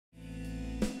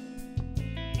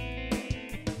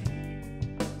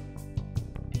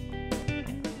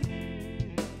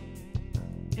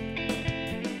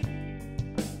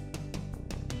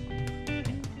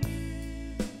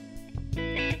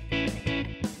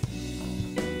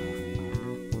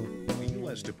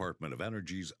U.S. Department of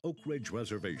Energy's Oak Ridge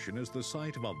Reservation is the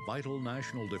site of a vital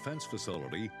national defense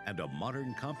facility and a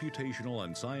modern computational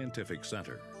and scientific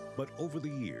center. But over the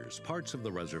years, parts of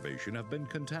the reservation have been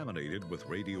contaminated with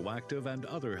radioactive and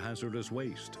other hazardous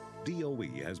waste.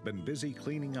 DOE has been busy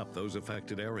cleaning up those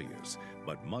affected areas,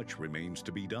 but much remains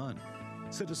to be done.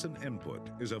 Citizen input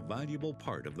is a valuable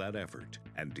part of that effort,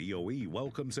 and DOE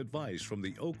welcomes advice from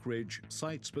the Oak Ridge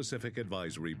Site-Specific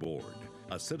Advisory Board,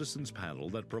 a citizens panel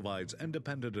that provides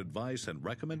independent advice and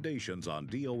recommendations on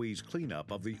DOE's cleanup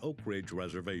of the Oak Ridge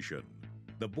Reservation.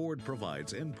 The board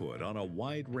provides input on a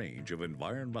wide range of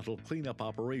environmental cleanup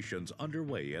operations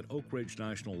underway at Oak Ridge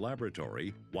National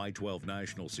Laboratory, Y-12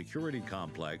 National Security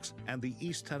Complex, and the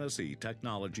East Tennessee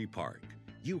Technology Park.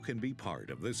 You can be part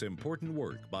of this important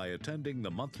work by attending the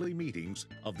monthly meetings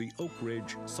of the Oak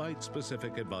Ridge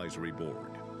Site-Specific Advisory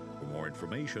Board. For more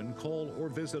information, call or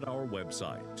visit our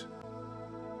website.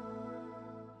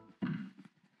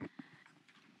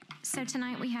 So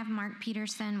tonight we have Mark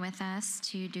Peterson with us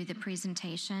to do the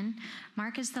presentation.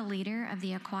 Mark is the leader of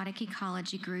the Aquatic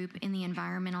Ecology Group in the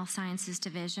Environmental Sciences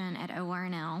Division at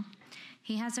ORNL.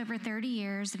 He has over 30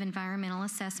 years of environmental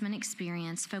assessment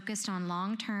experience focused on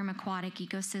long-term aquatic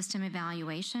ecosystem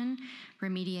evaluation,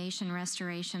 remediation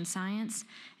restoration science,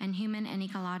 and human and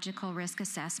ecological risk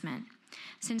assessment.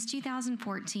 Since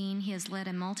 2014, he has led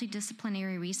a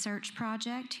multidisciplinary research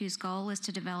project whose goal is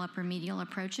to develop remedial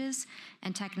approaches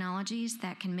and technologies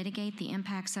that can mitigate the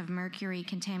impacts of mercury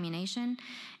contamination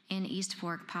in East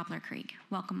Fork Poplar Creek.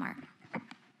 Welcome, Mark. Thank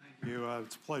you.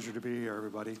 It's a pleasure to be here,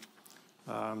 everybody.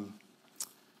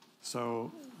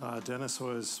 Dennis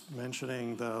was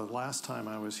mentioning the last time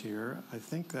I was here. I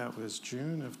think that was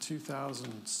June of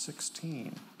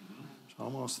 2016,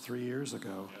 almost 3 years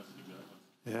ago.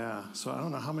 Yeah, so I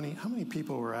don't know how many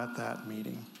people were at that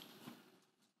meeting.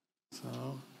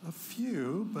 So a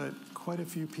few, but quite a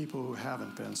few people who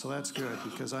haven't been. So that's good,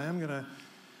 because I am going to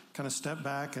kind of step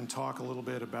back and talk a little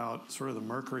bit about sort of the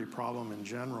mercury problem in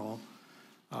general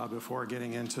before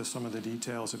getting into some of the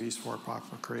details of East Fork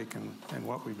Poplar Creek and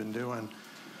what we've been doing.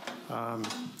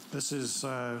 This is,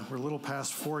 we're a little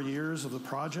past 4 years of the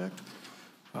project.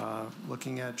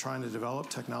 Looking at trying to develop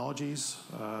technologies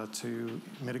to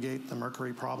mitigate the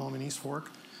mercury problem in East Fork.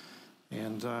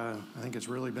 And I think it's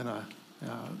really been a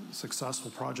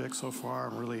successful project so far.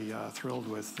 I'm really thrilled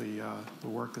with the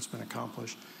work that's been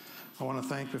accomplished. I want to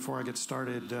thank, before I get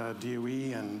started,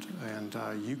 DOE and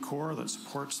UCOR that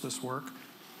supports this work.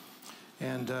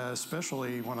 And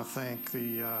especially want to thank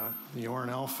the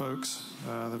ORNL folks,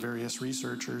 the various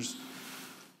researchers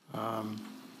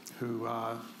who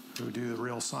do the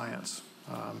real science.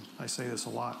 I say this a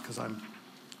lot because I'm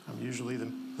usually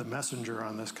the messenger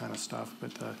on this kind of stuff,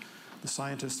 but the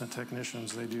scientists and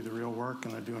technicians, they do the real work,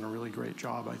 and they're doing a really great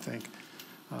job, I think.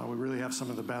 We really have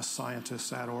some of the best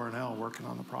scientists at ORNL working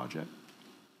on the project.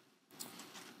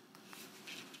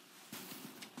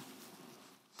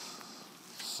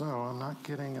 So I'm not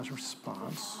getting a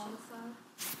response.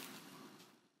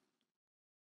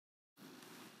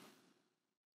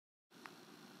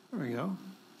 There we go.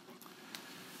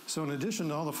 So in addition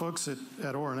to all the folks at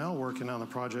ORNL working on the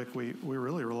project, we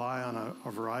really rely on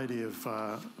a variety of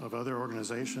other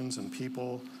organizations and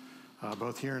people,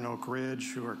 both here in Oak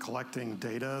Ridge, who are collecting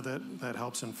data that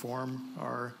helps inform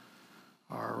our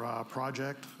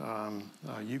project.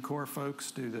 UCOR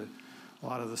folks do a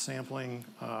lot of the sampling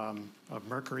of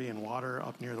mercury and water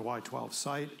up near the Y-12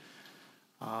 site.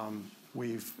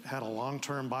 We've had a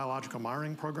long-term biological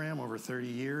monitoring program over 30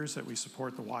 years that we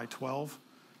support the Y-12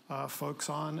 folks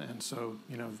on, and so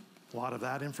a lot of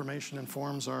that information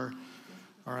informs our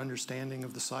understanding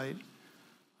of the site.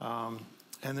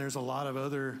 And there's a lot of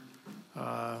other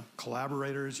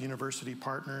collaborators, university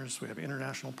partners. We have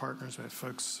international partners. We have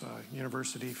folks,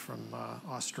 university from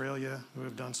Australia, who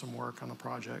have done some work on the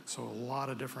project. So a lot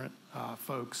of different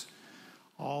folks,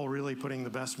 all really putting the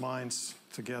best minds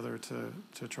together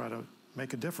to try to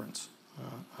make a difference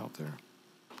out there.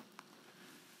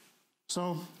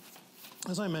 So,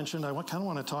 as I mentioned, I kind of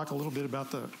want to talk a little bit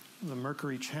about the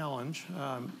mercury challenge.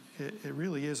 It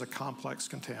really is a complex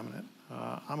contaminant.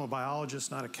 I'm a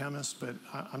biologist, not a chemist, but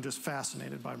I'm just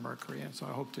fascinated by mercury, and so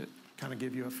I hope to kind of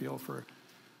give you a feel for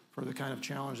the kind of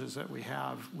challenges that we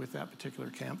have with that particular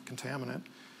contaminant,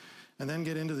 and then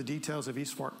get into the details of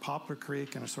East Fork Poplar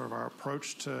Creek and sort of our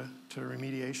approach to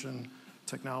remediation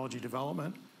technology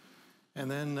development. And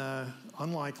then,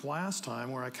 unlike last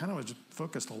time, where I kind of was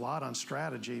focused a lot on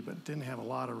strategy but didn't have a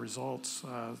lot of results,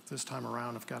 this time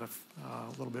around I've got a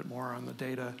little bit more on the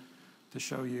data to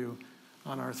show you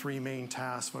on our three main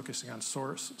tasks, focusing on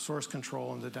source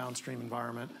control in the downstream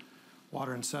environment,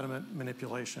 water and sediment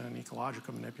manipulation and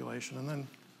ecological manipulation, and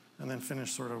then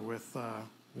finish sort of with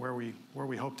where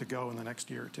we hope to go in the next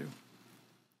year or two.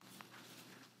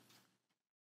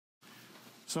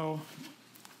 So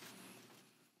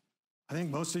I think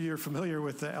most of you are familiar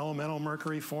with the elemental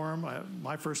mercury form.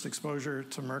 My first exposure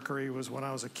to mercury was when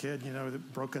I was a kid, you know, the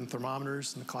broken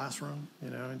thermometers in the classroom, you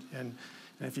know, and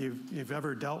if you've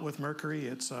ever dealt with mercury,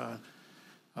 it's,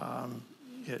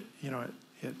 it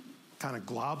kind of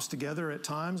globs together at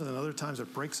times, and then other times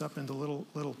it breaks up into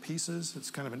little pieces.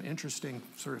 It's kind of an interesting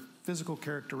sort of physical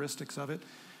characteristics of it.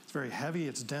 It's very heavy,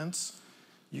 it's dense.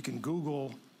 You can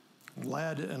Google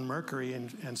lead and mercury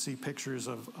and see pictures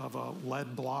of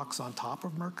lead blocks on top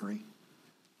of mercury.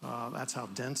 That's how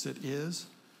dense it is.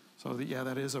 So yeah,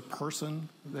 that is a person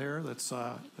there that's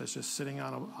just sitting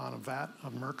on a vat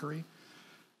of mercury.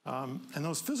 And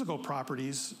those physical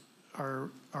properties are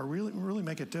really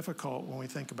make it difficult when we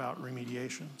think about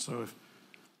remediation. So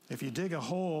if you dig a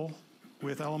hole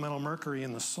with elemental mercury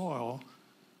in the soil,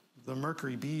 the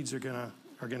mercury beads are gonna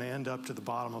end up to the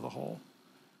bottom of the hole.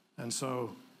 And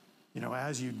so, you know,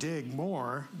 as you dig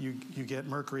more, you get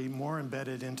mercury more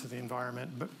embedded into the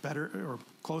environment, but better or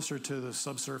closer to the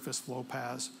subsurface flow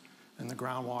paths and the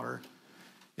groundwater.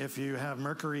 If you have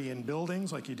mercury in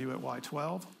buildings like you do at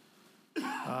Y12,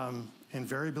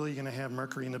 invariably you're going to have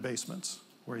mercury in the basements,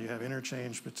 where you have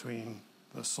interchange between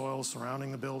the soils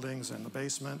surrounding the buildings and the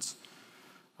basements.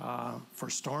 For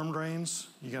storm drains,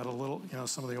 you got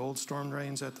some of the old storm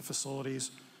drains at the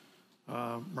facilities.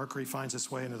 Mercury finds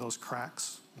its way into those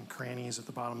cracks and crannies at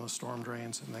the bottom of the storm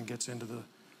drains, and then gets into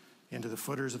the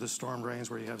footers of the storm drains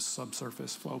where you have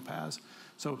subsurface flow paths.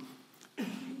 So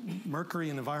mercury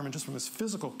in the environment, just from its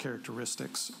physical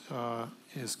characteristics,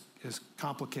 is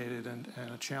complicated and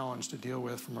a challenge to deal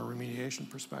with from a remediation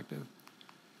perspective.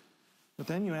 But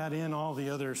then you add in all the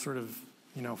other sort of,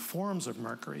 you know, forms of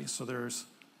mercury. So there's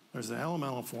the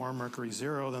elemental form, mercury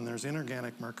 0, then there's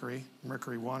inorganic mercury,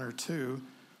 mercury 1 or 2.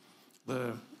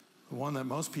 The one that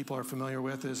most people are familiar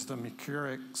with is the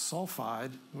mercuric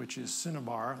sulfide, which is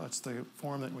cinnabar. That's the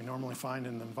form that we normally find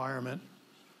in the environment.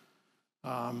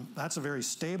 That's a very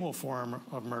stable form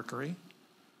of mercury.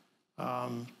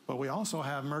 But we also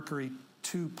have mercury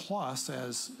 2 plus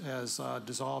as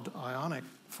dissolved ionic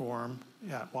form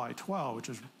at Y12, which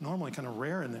is normally kind of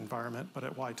rare in the environment, but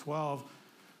at Y12,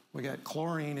 we get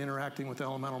chlorine interacting with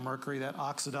elemental mercury that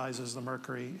oxidizes the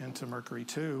mercury into mercury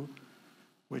 2,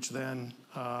 which then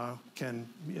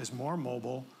is more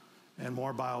mobile and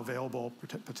more bioavailable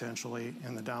potentially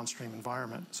in the downstream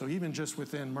environment. So even just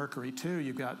within mercury 2,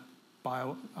 you've got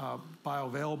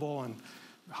bioavailable and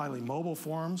highly mobile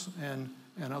forms and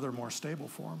other more stable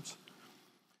forms.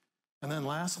 And then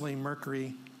lastly,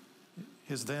 mercury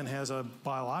has a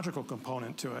biological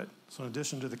component to it. So in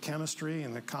addition to the chemistry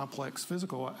and the complex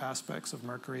physical aspects of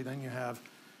mercury, then you have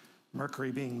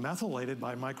mercury being methylated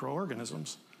by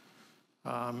microorganisms.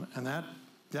 And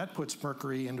that puts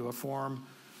mercury into a form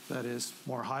that is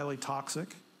more highly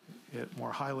toxic. It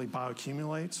more highly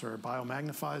bioaccumulates or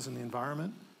biomagnifies in the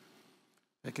environment.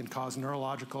 It can cause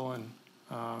neurological and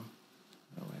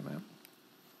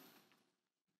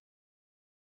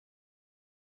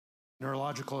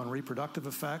neurological and reproductive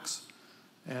effects,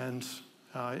 and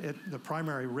the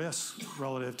primary risk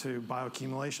relative to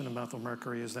bioaccumulation of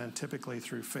methylmercury is then typically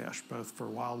through fish, both for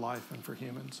wildlife and for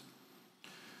humans.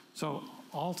 So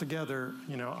altogether,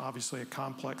 you know, obviously a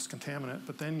complex contaminant,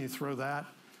 but then you throw that,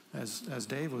 as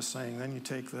Dave was saying, then you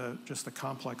take just the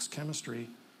complex chemistry,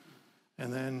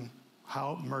 and then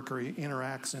how mercury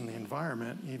interacts in the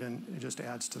environment, even it just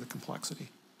adds to the complexity.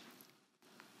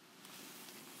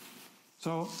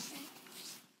 So,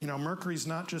 you know, mercury's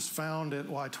not just found at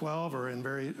Y12 or in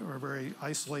very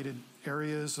isolated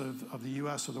areas of the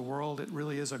U.S. or the world. It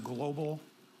really is a global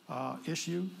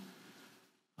issue.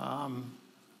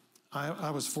 I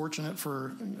was fortunate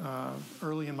for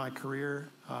early in my career,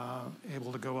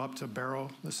 able to go up to Barrow.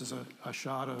 This is a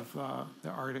shot of the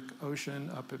Arctic Ocean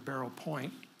up at Barrow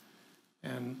Point.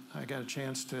 And I got a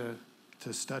chance to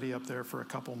study up there for a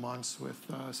couple months with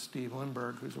Steve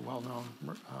Lindbergh, who's a well-known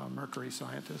mercury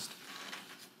scientist.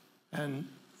 And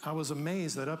I was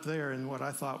amazed that up there in what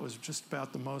I thought was just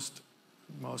about the most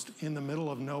in the middle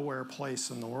of nowhere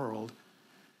place in the world,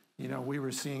 you know, we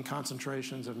were seeing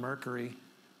concentrations of mercury,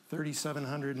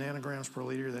 3,700 nanograms per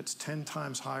liter. That's 10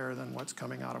 times higher than what's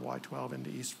coming out of Y12 into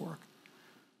East Fork.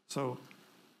 So,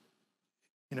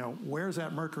 you know, where's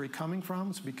that mercury coming from?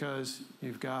 It's because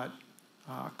you've got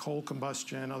coal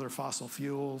combustion, other fossil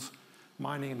fuels,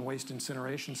 mining and waste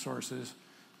incineration sources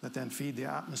that then feed the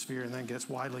atmosphere and then gets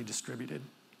widely distributed.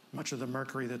 Much of the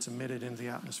mercury that's emitted into the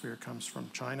atmosphere comes from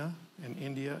China and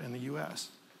India and the US.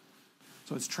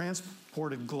 So it's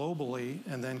transported globally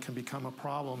and then can become a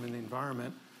problem in the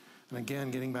environment. And again,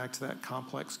 getting back to that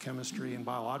complex chemistry and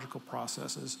biological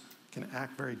processes can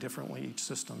act very differently each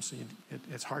system. So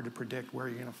it's hard to predict where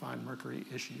you're going to find mercury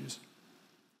issues.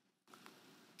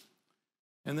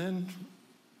 And then,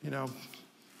 you know,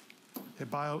 it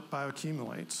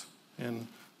bioaccumulates. And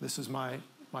this is my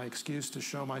excuse to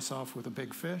show myself with a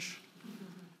big fish,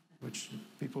 which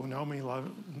people who know me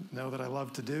know that I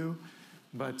love to do.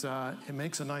 But it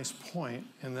makes a nice point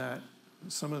in that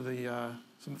some of the,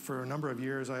 for a number of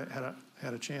years, I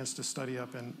had a chance to study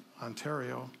up in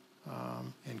Ontario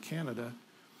in Canada.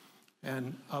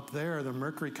 And up there, the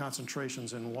mercury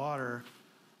concentrations in water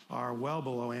are well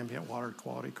below ambient water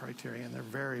quality criteria, and they're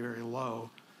very, very low.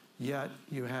 Yet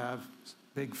you have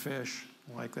big fish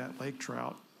like that lake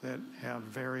trout that have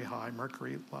very high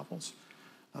mercury levels.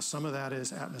 Now, some of that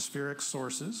is atmospheric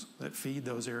sources that feed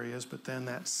those areas, but then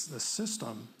that's the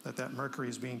system that mercury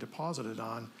is being deposited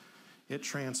on. It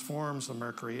transforms the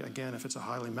mercury, again, if it's a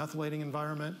highly methylating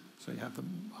environment, so you have the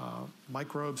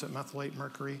microbes that methylate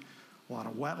mercury, a lot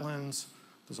of wetlands,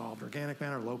 dissolved organic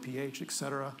matter, low pH, et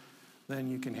cetera,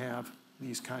 then you can have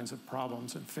these kinds of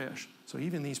problems in fish. So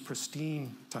even these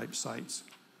pristine type sites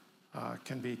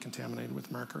can be contaminated with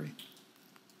mercury.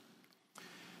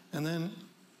 And then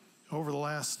over the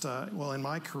last, well, in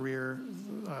my career,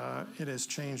 it has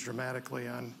changed dramatically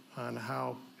on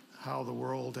how the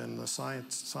world and the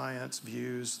science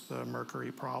views the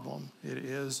mercury problem. It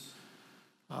is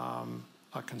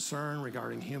a concern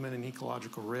regarding human and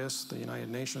ecological risks. The United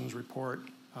Nations report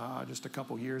just a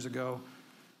couple years ago,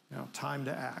 you know, time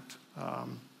to act.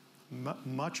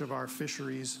 Much of our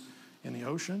fisheries in the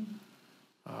ocean,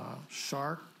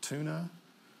 shark, tuna,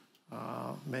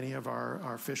 many of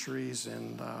our fisheries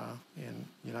in the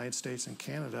United States and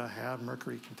Canada have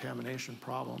mercury contamination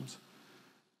problems.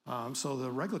 So the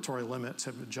regulatory limits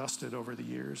have adjusted over the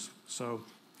years. So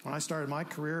when I started my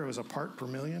career, it was a part per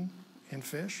million in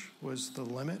fish was the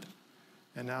limit,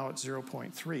 and now it's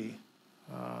 0.3.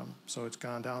 So it's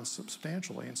gone down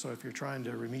substantially. And so if you're trying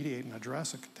to remediate and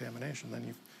address a contamination,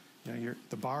 then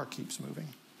the bar keeps moving.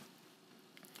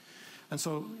 And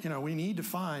so, you know, we need to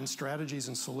find strategies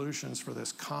and solutions for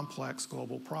this complex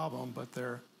global problem, but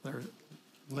they're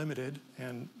limited,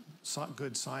 and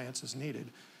good science is needed.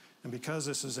 And because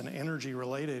this is an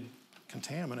energy-related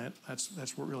contaminant,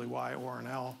 that's really why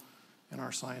ORNL and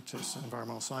our scientists,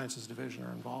 Environmental Sciences Division,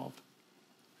 are involved.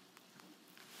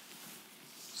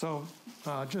 So,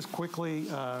 just quickly,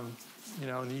 you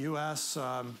know, in the U.S.,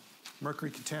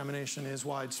 mercury contamination is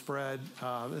widespread.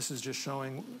 This is just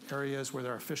showing areas where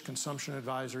there are fish consumption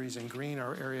advisories. In green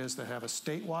are areas that have a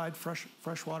statewide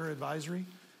freshwater advisory,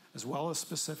 as well as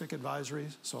specific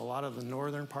advisories. So a lot of the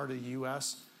northern part of the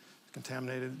U.S. is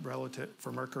contaminated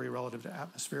for mercury relative to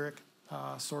atmospheric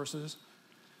sources.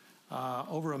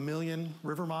 Over 1 million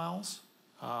river miles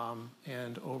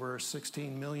and over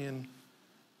 16 million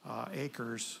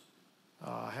acres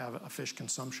have a fish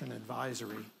consumption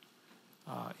advisory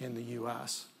in the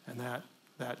U.S., and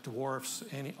that dwarfs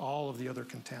all of the other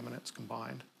contaminants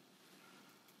combined.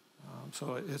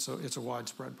 So it's a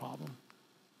widespread problem.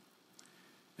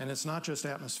 And it's not just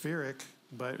atmospheric,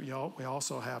 but we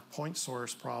also have point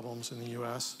source problems in the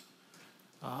U.S.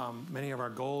 Many of our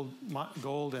gold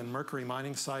and mercury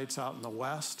mining sites out in the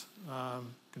west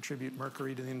contribute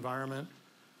mercury to the environment.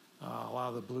 A lot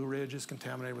of the Blue Ridge is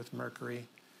contaminated with mercury.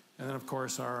 And then, of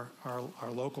course, our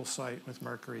local site with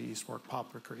mercury, East Fork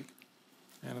Poplar Creek.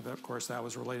 And, of course, that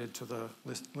was related to the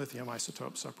lithium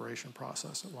isotope separation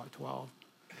process at Y12.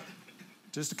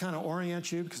 Just to kind of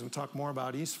orient you, because we'll talk more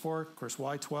about East Fork, of course,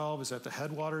 Y12 is at the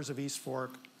headwaters of East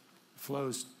Fork,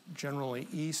 flows generally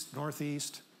east,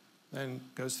 northeast, then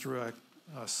goes through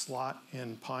a slot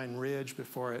in Pine Ridge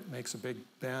before it makes a big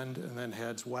bend and then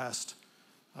heads west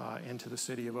into the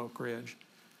city of Oak Ridge.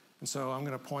 And so I'm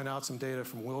going to point out some data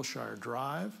from Wilshire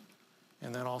Drive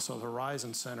and then also the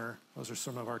Horizon Center. Those are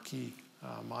some of our key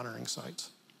monitoring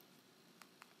sites.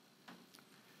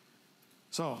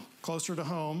 So closer to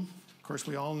home, of course,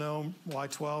 we all know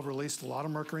Y12 released a lot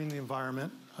of mercury in the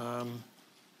environment.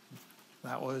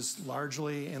 That was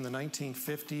largely in the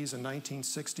 1950s and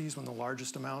 1960s when the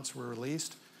largest amounts were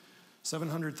released.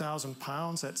 700,000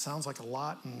 pounds, that sounds like a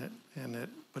lot,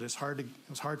 but it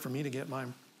was hard for me to get my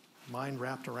mind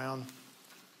wrapped around,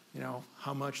 you know,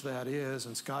 how much that is.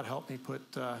 And Scott helped me put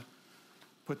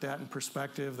that in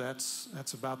perspective.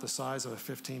 That's about the size of a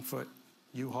 15-foot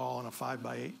U-Haul and a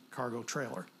 5x8 cargo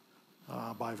trailer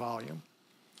by volume,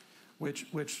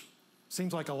 which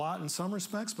seems like a lot in some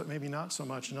respects, but maybe not so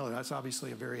much in others. That's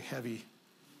obviously a very heavy,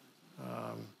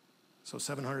 so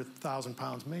 700,000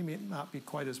 pounds may not be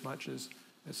quite as much as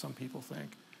some people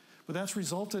think. But that's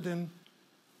resulted in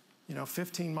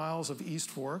 15 miles of East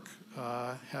Fork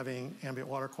having ambient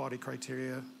water quality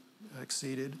criteria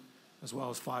exceeded, as well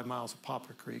as 5 miles of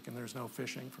Poplar Creek, and there's no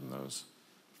fishing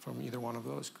from either one of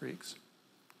those creeks.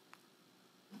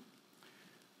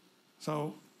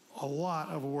 So a lot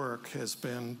of work has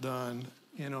been done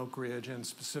in Oak Ridge and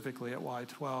specifically at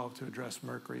Y12 to address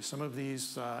mercury. Some of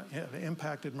these have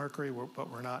impacted mercury, but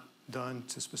were not done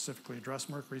to specifically address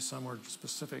mercury. Some were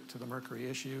specific to the mercury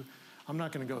issue. I'm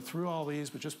not going to go through all these,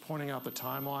 but just pointing out the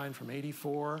timeline from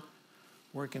 '84,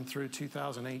 working through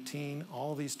 2018,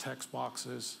 all these text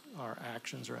boxes are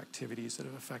actions or activities that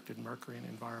have affected mercury and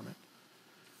environment,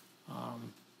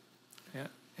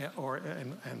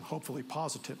 and hopefully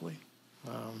positively.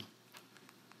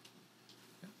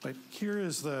 But here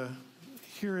is the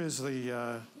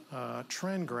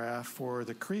trend graph for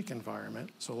the creek environment.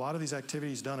 So a lot of these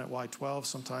activities done at Y12,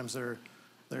 sometimes they're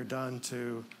done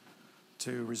to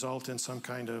result in some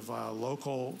kind of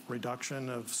local reduction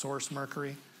of source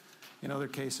mercury. In other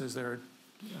cases, they're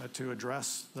to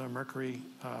address the mercury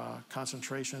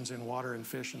concentrations in water and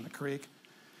fish in the creek.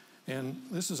 And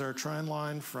this is our trend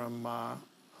line from a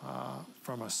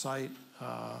site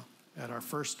at our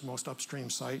first most upstream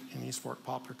site in East Fork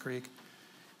Poplar Creek.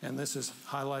 And this is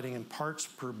highlighting in parts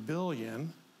per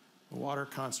billion. The water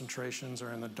concentrations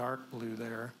are in the dark blue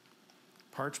there.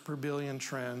 Parts per billion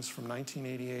trends from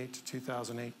 1988 to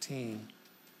 2018.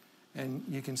 And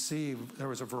you can see there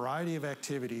was a variety of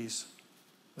activities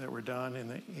that were done in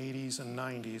the 80s and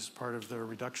 90s, part of the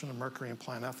reduction of mercury and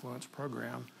plant effluents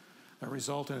program, that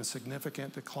resulted in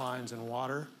significant declines in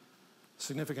water,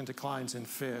 significant declines in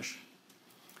fish.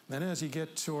 Then as you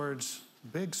get towards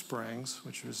Big Springs,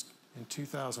 which was in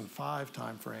 2005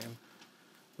 timeframe,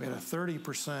 we had a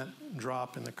 30%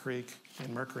 drop in the creek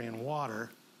in mercury and water.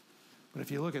 But if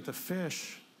you look at the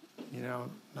fish,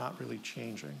 not really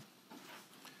changing.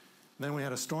 Then we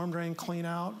had a storm drain clean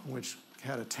out, which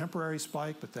had a temporary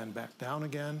spike, but then back down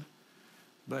again.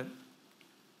 But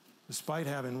despite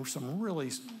having some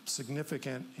really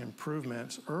significant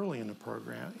improvements early in the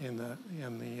program, in the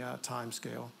time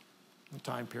scale, the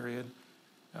time period,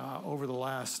 over the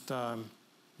last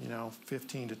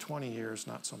 15 to 20 years,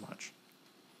 not so much.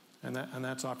 And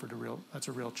that's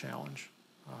a real challenge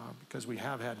because we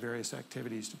have had various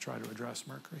activities to try to address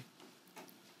mercury.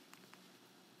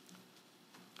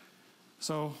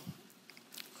 So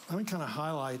let me kind of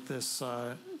highlight this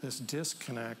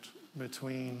disconnect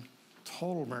between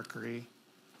total mercury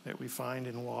that we find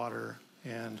in water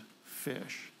and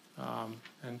fish.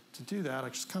 And to do that, I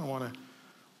just kind of want to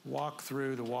walk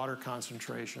through the water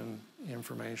concentration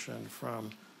information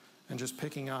and just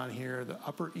picking on here the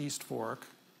upper East Fork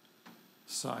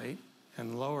site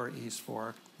and lower East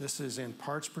Fork. This is in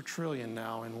parts per trillion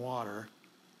now in water.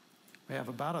 We have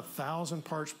about 1,000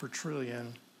 parts per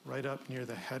trillion right up near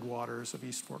the headwaters of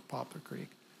East Fork Poplar Creek.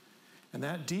 And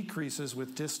that decreases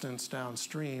with distance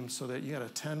downstream so that you get a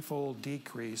 10-fold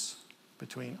decrease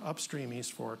between upstream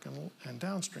East Fork and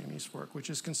downstream East Fork, which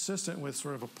is consistent with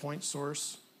sort of a point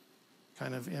source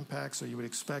kind of impact. So you would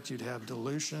expect you'd have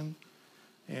dilution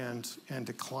and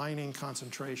declining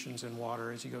concentrations in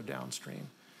water as you go downstream.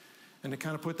 And to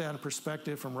kind of put that in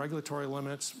perspective from regulatory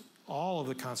limits, all of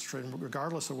the concentration,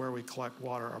 regardless of where we collect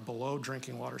water, are below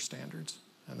drinking water standards.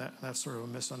 And that's sort of a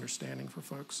misunderstanding for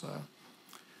folks.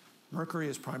 Mercury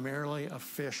is primarily a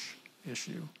fish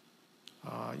issue.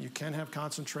 You can have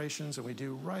concentrations, and we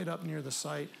do right up near the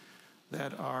site,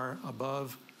 that are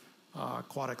above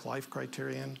aquatic life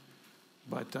criterion,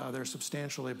 but they're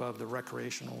substantially above the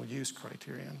recreational use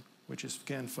criterion, which is,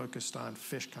 again, focused on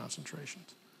fish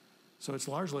concentrations. So it's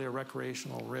largely a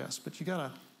recreational risk. But you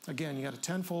got a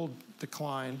 10-fold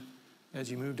decline as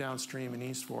you move downstream in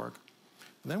East Fork.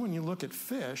 And then when you look at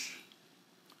fish,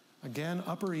 again,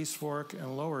 upper East Fork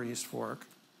and lower East Fork.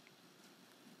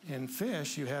 In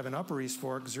fish, you have in upper East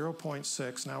Fork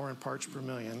 0.6, now we're in parts per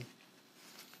million.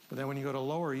 But then when you go to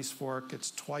lower East Fork,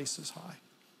 it's twice as high.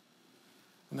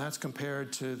 And that's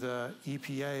compared to the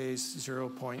EPA's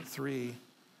 0.3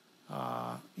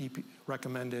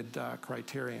 recommended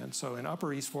criterion. So in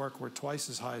upper East Fork, we're twice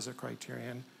as high as a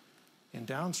criterion. In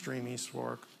downstream East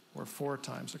Fork, we're 4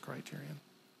 times the criterion.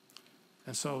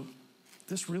 And so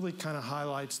this really kind of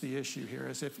highlights the issue here,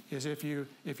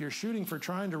 if you're shooting for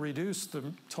trying to reduce the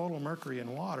total mercury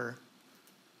in water,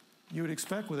 you would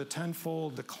expect with a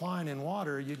 10-fold decline in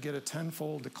water, you'd get a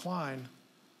 10-fold decline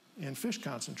in fish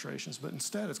concentrations, but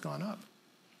instead it's gone up.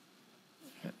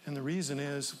 And the reason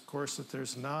is, of course, that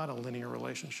there's not a linear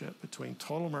relationship between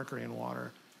total mercury in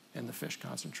water and the fish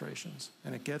concentrations.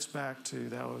 And it gets back to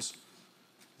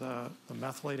the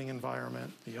methylating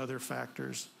environment, the other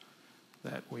factors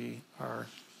that we are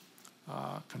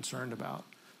concerned about.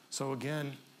 So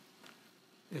again,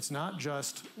 it's not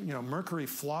just, mercury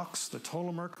flux, the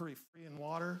total mercury free in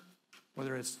water,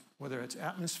 whether it's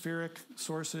atmospheric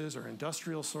sources or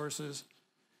industrial sources.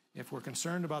 If we're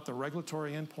concerned about the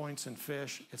regulatory endpoints in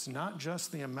fish, it's not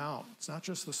just the amount, it's not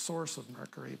just the source of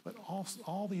mercury, but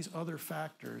all these other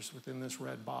factors within this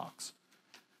red box.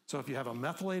 So if you have a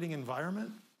methylating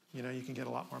environment, you can get a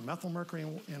lot more methylmercury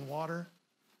in water,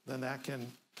 then that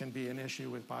can be an issue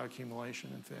with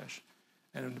bioaccumulation in fish.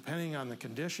 And depending on the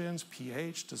conditions,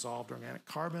 pH, dissolved organic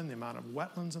carbon, the amount of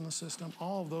wetlands in the system,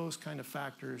 all of those kind of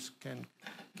factors can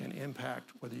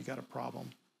impact whether you got a problem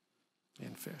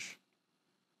in fish.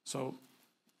 So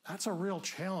that's a real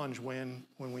challenge when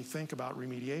we think about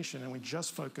remediation and we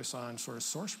just focus on sort of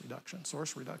source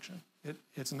reduction.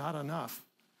 It's not enough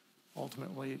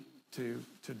ultimately to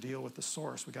deal with the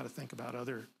source. We got to think about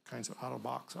other kinds of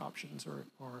out-of-box options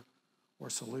or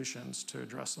solutions to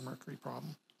address the mercury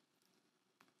problem.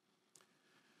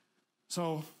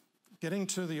 So getting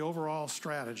to the overall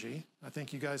strategy, I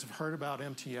think you guys have heard about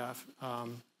MTF.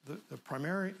 The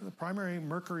primary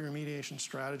mercury remediation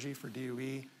strategy for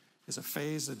DOE is a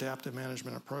phased adaptive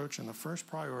management approach, and the first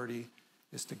priority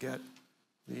is to get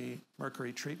the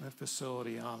mercury treatment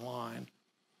facility online.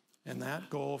 And that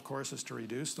goal, of course, is to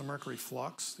reduce the mercury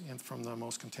flux from the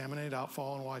most contaminated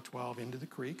outfall in Y12 into the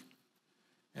creek,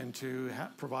 and to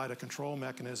provide a control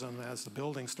mechanism as the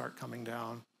buildings start coming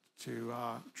down to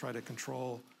try to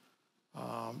control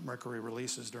mercury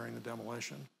releases during the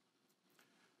demolition.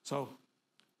 So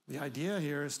the idea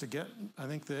here is to get, I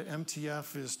think the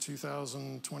MTF is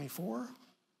 2024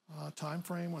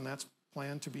 timeframe when that's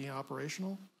planned to be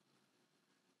operational.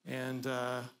 And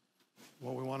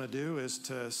what we want to do is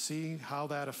to see how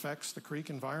that affects the creek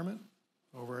environment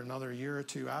over another year or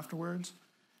two afterwards.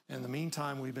 In the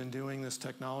meantime, we've been doing this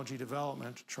technology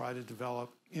development to try to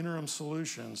develop interim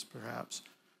solutions, perhaps,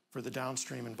 for the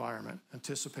downstream environment,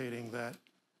 anticipating that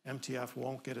MTF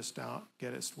won't get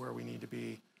us where we need to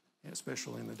be,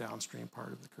 especially in the downstream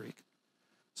part of the creek.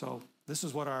 So this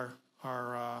is what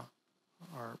our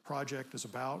project is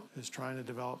about, is trying to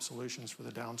develop solutions for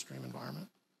the downstream environment.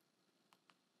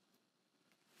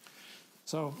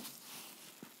 So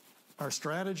our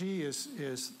strategy is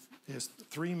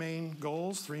three main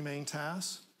goals, three main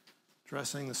tasks: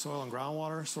 addressing the soil and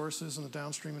groundwater sources in the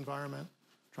downstream environment,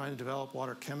 trying to develop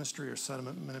water chemistry or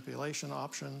sediment manipulation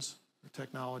options or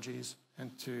technologies,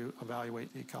 and to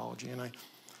evaluate the ecology. And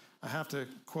I have to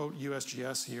quote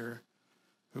USGS here,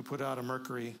 who put out a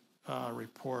mercury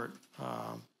report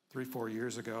 3-4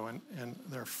 years ago, and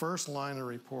their first line of the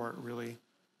report really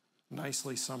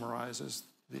nicely summarizes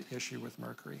the issue with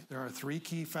mercury. There are three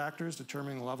key factors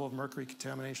determining the level of mercury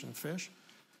contamination in fish: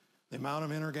 the amount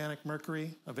of inorganic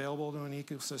mercury available to an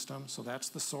ecosystem, so that's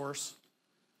the source;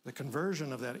 the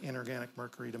conversion of that inorganic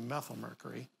mercury to methyl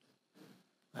mercury,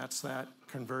 that's that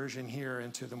conversion here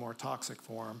into the more toxic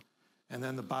form; and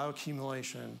then the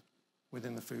bioaccumulation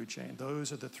within the food chain.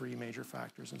 Those are the three major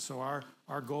factors. And so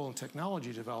our goal in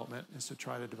technology development is to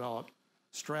try to develop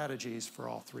strategies for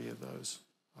all three of those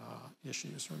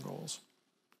issues or goals.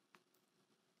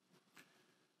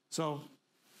 So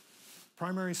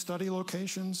primary study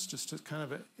locations, just to kind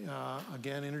of,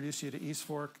 again, introduce you to East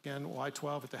Fork, again,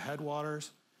 Y12 at the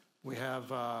headwaters. We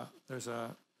have, there's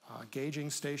a gauging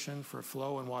station for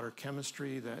flow and water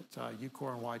chemistry that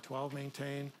UCOR and Y12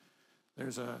 maintain.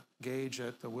 There's a gauge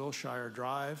at the Wilshire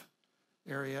Drive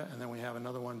area, and then we have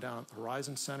another one down at the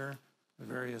Horizon Center, the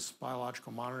various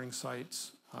biological monitoring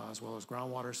sites, as well as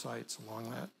groundwater sites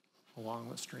along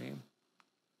the stream.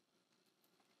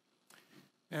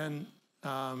 And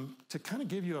to kind of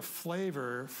give you a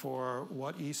flavor for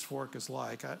what East Fork is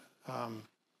like,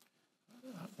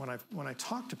 when I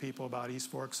talk to people about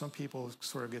East Fork, some people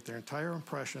sort of get their entire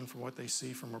impression from what they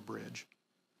see from a bridge.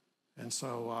 And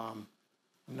so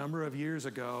a number of years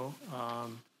ago,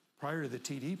 prior to the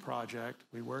TD project,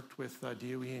 we worked with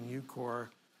DOE and UCOR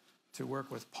to work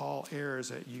with Paul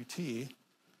Ayers at UT,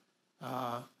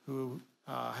 who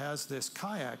has this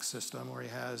kayak system where he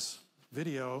has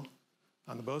video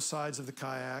on both sides of the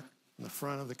kayak, in the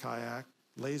front of the kayak,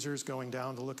 lasers going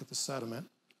down to look at the sediment.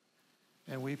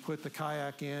 And we put the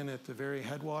kayak in at the very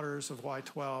headwaters of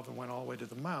Y12 and went all the way to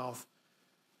the mouth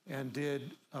and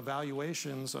did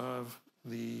evaluations of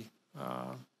the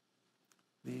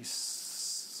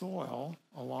soil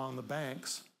along the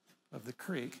banks of the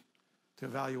creek to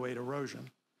evaluate erosion.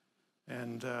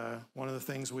 And one of the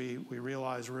things we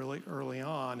realized really early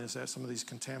on is that some of these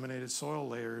contaminated soil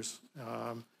layers,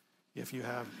 if you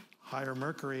have higher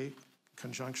mercury in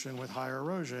conjunction with higher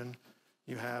erosion,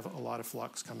 you have a lot of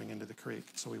flux coming into the creek.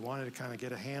 So we wanted to kind of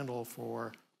get a handle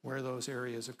for where those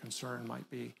areas of concern might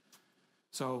be.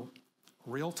 So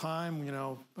real time,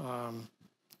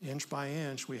 inch by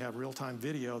inch, we have real-time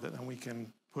video that then we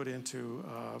can put into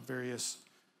various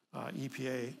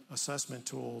EPA assessment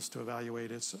tools to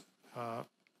evaluate its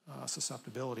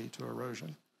susceptibility to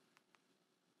erosion.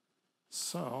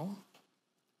 So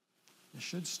it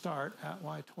should start at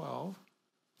Y12.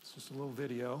 It's just a little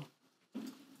video.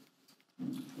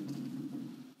 And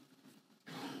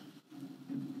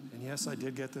yes, I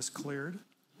did get this cleared.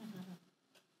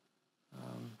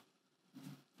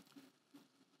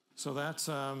 So that's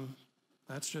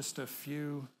just a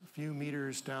few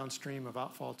meters downstream of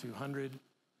outfall 200.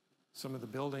 Some of the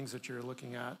buildings that you're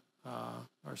looking at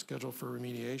are scheduled for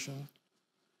remediation.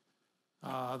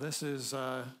 This is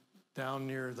down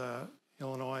near the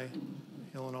Illinois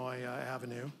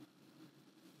Avenue.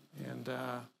 And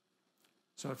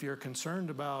so if you're concerned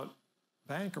about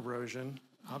bank erosion,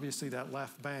 obviously that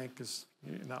left bank is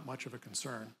not much of a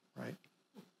concern, right?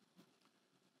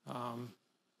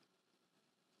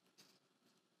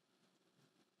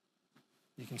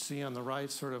 You can see on the right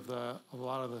sort of a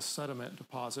lot of the sediment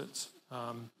deposits.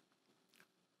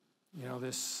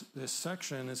 This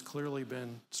section has clearly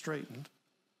been straightened,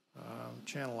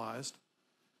 channelized,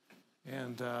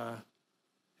 and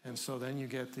so then you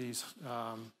get these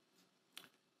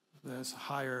this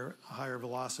higher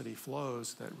velocity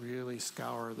flows that really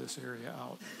scour this area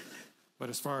out. But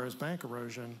as far as bank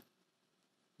erosion,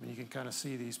 I mean, you can kind of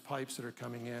see these pipes that are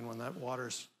coming in. When that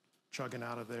water's chugging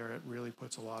out of there, it really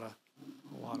puts a lot of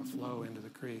flow into the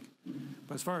creek.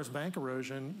 But as far as bank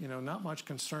erosion, not much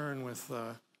concern with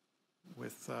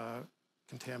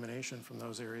contamination from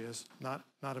those areas. Not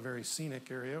a very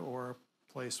scenic area or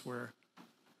a place where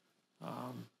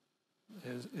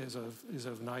is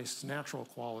of nice natural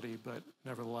quality, but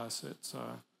nevertheless, it's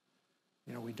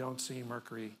we don't see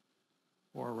mercury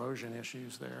or erosion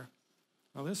issues there.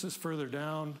 Now this is further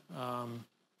down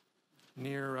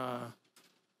near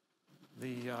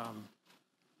the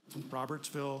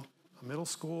Robertsville Middle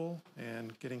School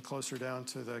and getting closer down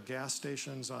to the gas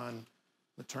stations on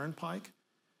the Turnpike.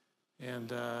 And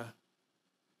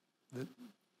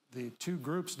the two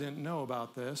groups didn't know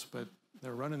about this, but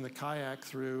they're running the kayak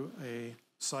through a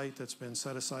site that's been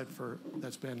set aside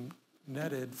that's been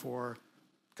netted for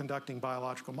conducting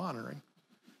biological monitoring.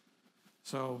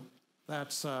 So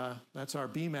that's our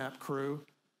BMAP crew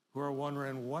who are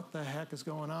wondering what the heck is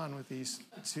going on with these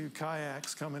two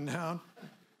kayaks coming down.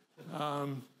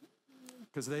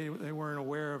 Because they weren't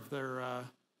aware of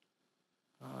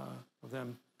of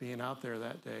them being out there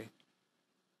that day.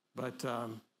 But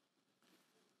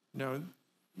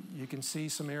you can see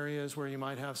some areas where you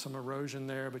might have some erosion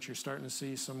there, but you're starting to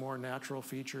see some more natural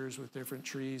features with different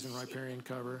trees and riparian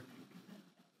cover.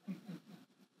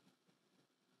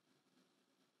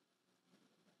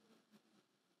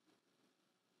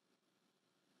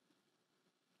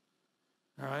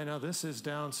 All right, now this is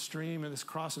downstream, and this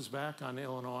crosses back on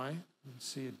Illinois. You can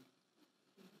see it.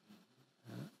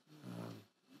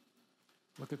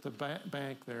 Look at the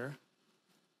bank there.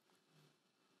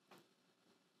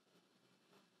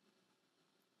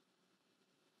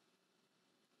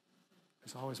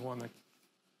 There's always one that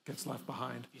gets left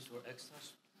behind. These were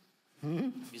extras?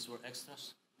 These were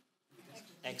extras?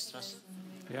 Extras?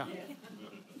 Yeah.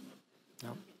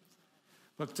 Yep.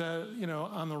 But,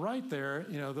 on the right there,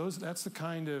 that's the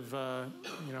kind of,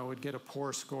 would get a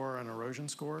poor score on erosion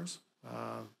scores,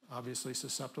 obviously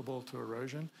susceptible to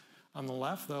erosion. On the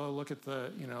left, though, look at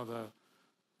the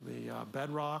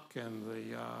bedrock and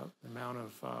the amount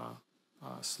of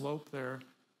slope there,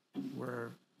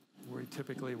 where we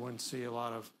typically wouldn't see a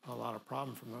lot of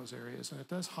problem from those areas. And it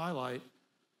does highlight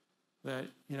that,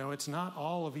 it's not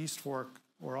all of East Fork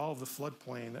or all of the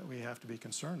floodplain that we have to be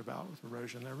concerned about with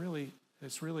erosion.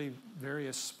 It's really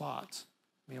various spots.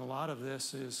 I mean, a lot of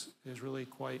this is really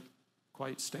quite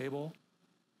stable.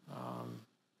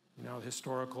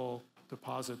 Historical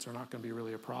deposits are not going to be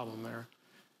really a problem there.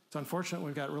 It's unfortunate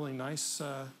we've got really nice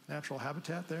natural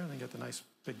habitat there, and they get the nice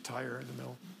big tire in the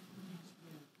middle.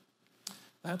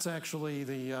 That's actually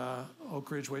the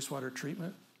Oak Ridge wastewater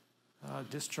treatment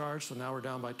discharge. So now we're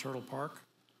down by Turtle Park.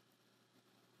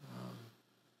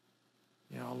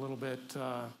 A little bit.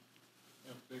 Have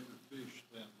bigger fish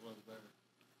than what there.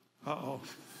 Uh-oh. Hope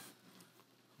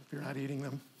you're not eating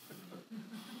them.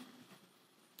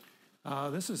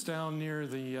 This is down near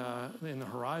in the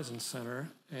Horizon Center,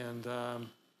 and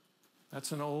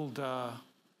That's an old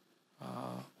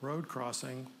road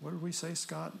crossing. What did we say,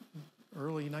 Scott?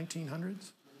 Early 1900s?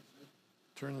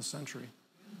 Turn of the century.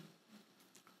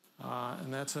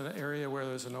 And that's an area where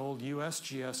there's an old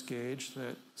USGS gauge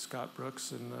that Scott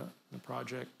Brooks in the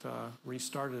project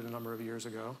restarted a number of years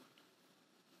ago.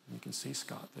 And you can see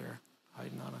Scott there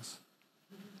hiding on us.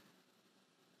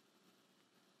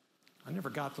 I never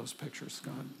got those pictures,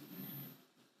 Scott.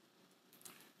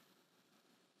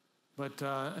 But,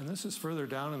 and this is further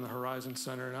down in the Horizon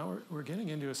Center. Now we're getting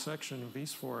into a section of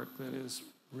East Fork that is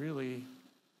really,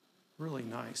 really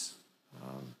nice.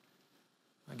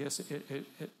 I guess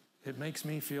it makes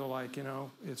me feel like, you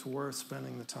know, it's worth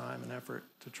spending the time and effort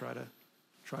to try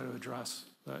to address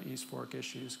the East Fork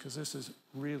issues, because this is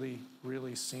really,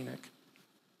 really scenic.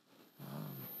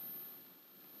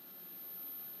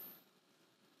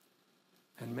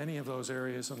 And many of those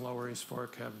areas in Lower East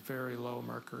Fork have very low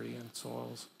mercury in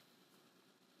soils.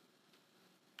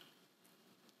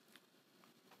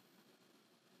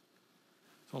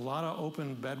 So a lot of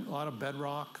a lot of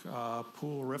bedrock,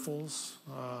 pool riffles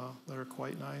that are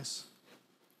quite nice.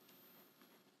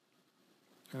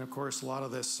 And of course, a lot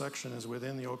of this section is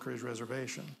within the Oak Ridge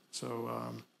Reservation. So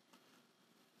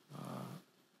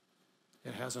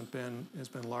it's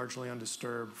been largely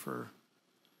undisturbed for,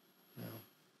 you know,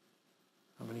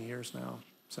 how many years now?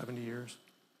 70 years.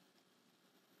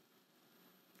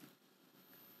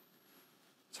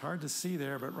 It's hard to see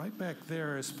there, but right back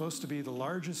there is supposed to be the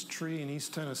largest tree in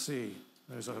East Tennessee.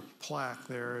 There's a plaque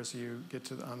there as you get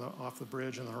to off the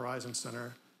bridge in the Horizon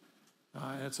Center.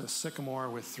 And it's a sycamore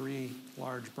with 3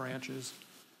 large branches.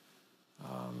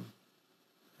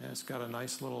 And it's got a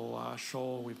nice little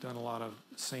shoal. We've done a lot of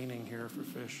seining here for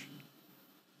fish.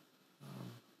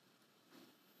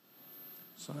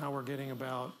 So now we're getting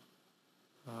about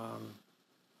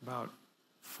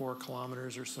 4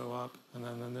 kilometers or so up, and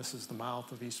then this is the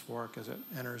mouth of East Fork as it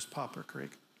enters Poplar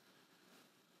Creek.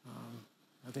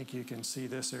 I think you can see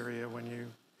this area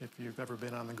if you've ever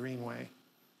been on the Greenway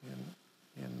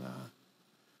in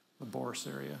the Bourse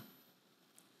area.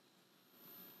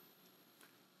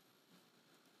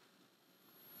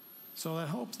 So I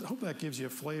hope that gives you a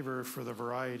flavor for the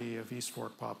variety of East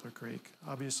Fork Poplar Creek.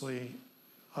 Obviously,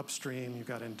 upstream you've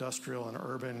got industrial and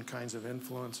urban kinds of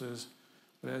influences.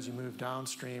 But as you move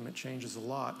downstream, it changes a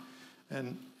lot.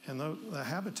 And the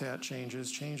habitat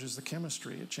changes the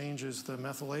chemistry. It changes the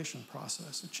methylation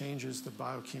process. It changes the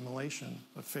bioaccumulation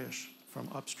of fish from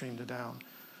upstream to down.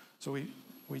 So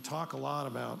we talk a lot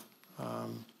about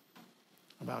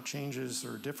changes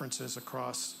or differences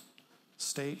across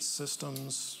states,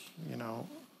 systems, you know,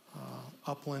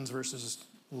 uplands versus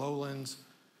lowlands.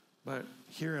 But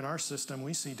here in our system,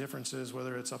 we see differences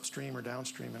whether it's upstream or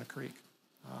downstream in a creek.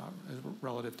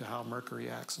 Relative to how mercury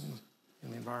acts in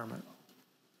the environment.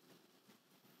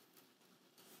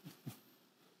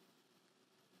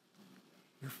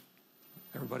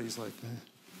 Everybody's like,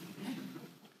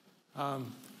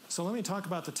 so let me talk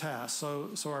about the task. So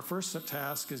our first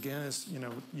task, again, is, you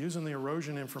know, using the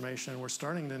erosion information. We're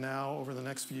starting to now, over the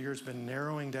next few years, been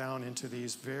narrowing down into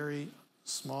these very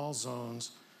small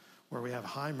zones where we have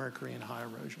high mercury and high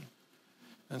erosion.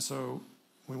 And so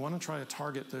we want to try to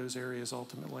target those areas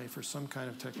ultimately for some kind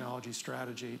of technology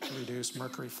strategy to reduce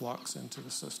mercury flux into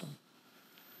the system.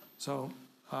 So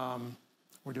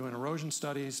we're doing erosion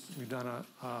studies. We've done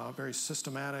a very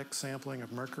systematic sampling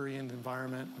of mercury in the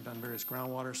environment. We've done various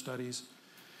groundwater studies.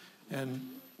 And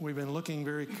we've been looking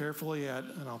very carefully at,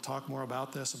 and I'll talk more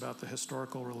about this, about the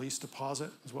historical release deposit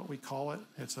is what we call it.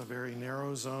 It's a very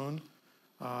narrow zone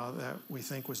that we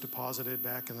think was deposited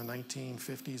back in the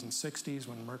 1950s and 60s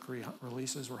when mercury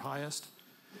releases were highest.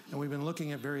 And we've been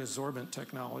looking at various sorbent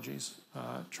technologies,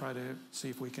 try to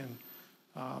see if we can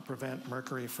prevent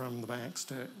mercury from the banks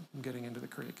to getting into the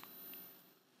creek.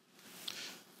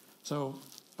 So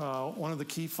one of the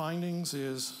key findings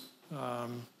is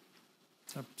some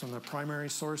of the primary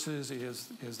sources is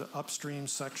the upstream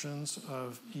sections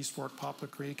of East Fork Poplar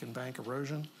Creek and bank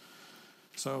erosion.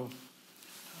 So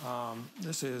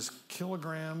this is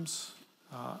kilograms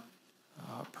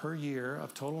per year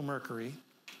of total mercury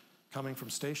coming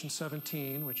from Station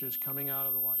 17, which is coming out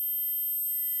of the Y12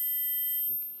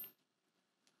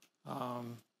 site.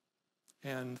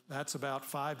 And that's about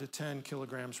 5 to 10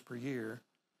 kilograms per year.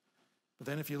 But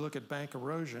then if you look at bank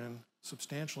erosion,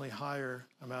 substantially higher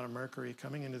amount of mercury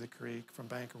coming into the creek from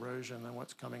bank erosion than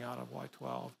what's coming out of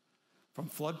Y12. From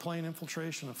floodplain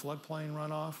infiltration and floodplain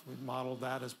runoff, we've modeled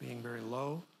that as being very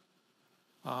low.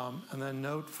 And then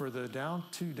note for the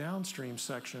two downstream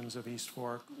sections of East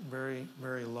Fork, very,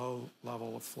 very low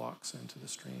level of flux into the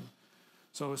stream.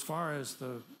 So as far as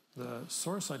the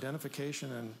source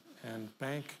identification and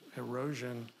bank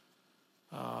erosion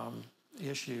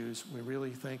issues, we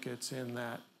really think it's in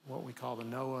that what we call the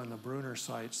NOAA and the Brunner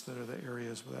sites that are the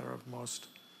areas that are of most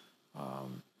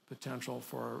potential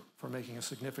for making a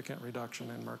significant reduction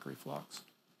in mercury flux.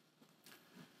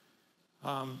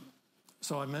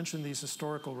 So I mentioned these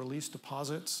historical release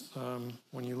deposits.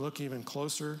 When you look even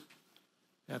closer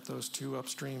at those two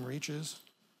upstream reaches,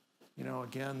 you know,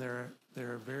 again,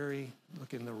 they're very,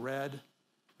 look in the red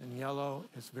and yellow,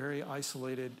 it's very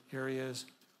isolated areas.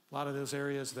 A lot of those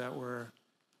areas that were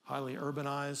highly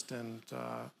urbanized and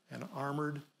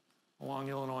armored along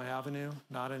Illinois Avenue,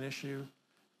 not an issue.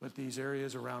 But these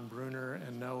areas around Brunner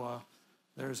and NOAA,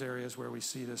 there's areas where we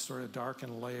see this sort of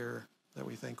darkened layer that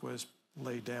we think was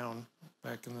laid down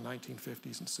back in the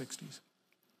 1950s and 60s.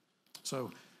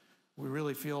 So we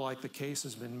really feel like the case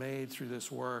has been made through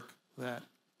this work that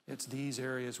it's these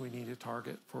areas we need to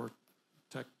target for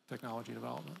technology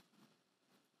development.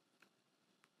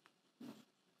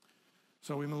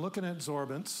 So we've been looking at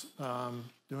sorbents,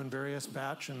 doing various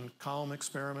batch and column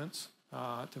experiments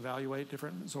to evaluate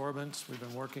different sorbents. We've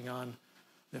been working on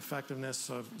the effectiveness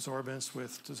of sorbents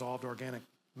with dissolved organic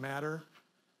matter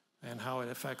and how it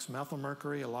affects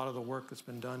methylmercury. A lot of the work that's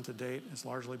been done to date has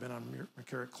largely been on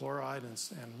mercuric chloride and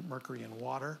mercury in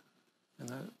water and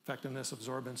the effectiveness of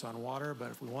sorbents on water.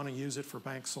 But if we want to use it for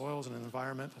bank soils in an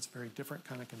environment that's very different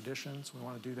kind of conditions, we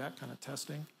want to do that kind of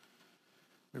testing.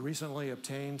 We recently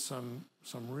obtained some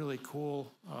really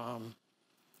cool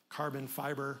carbon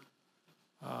fiber,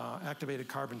 activated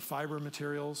carbon fiber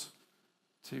materials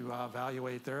to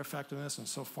evaluate their effectiveness, and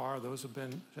so far those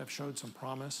have showed some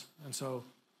promise. And so,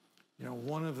 you know,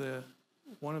 one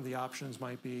of the options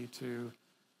might be to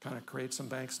kind of create some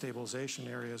bank stabilization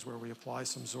areas where we apply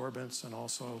some sorbents and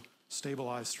also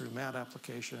stabilize through mat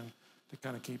application to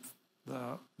kind of keep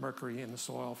the mercury in the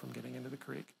soil from getting into the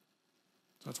creek.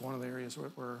 So that's one of the areas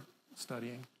we're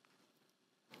studying.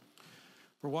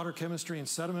 For water chemistry and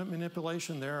sediment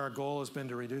manipulation, there our goal has been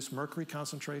to reduce mercury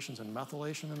concentrations and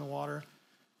methylation in the water.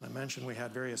 I mentioned we had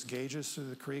various gauges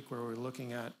through the creek where we're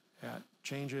looking at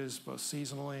changes both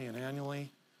seasonally and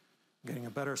annually, getting a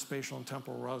better spatial and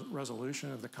temporal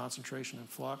resolution of the concentration and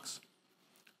flux.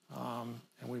 And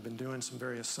we've been doing some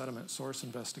various sediment source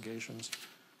investigations.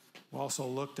 We also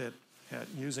looked at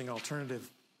using alternative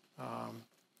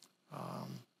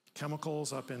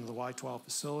chemicals up in the Y12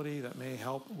 facility that may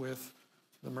help with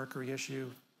the mercury issue.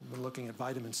 We've been looking at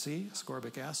vitamin C,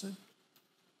 ascorbic acid,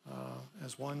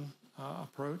 as one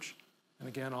approach. And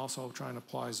again, also trying to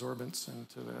apply sorbents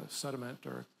into the sediment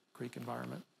or creek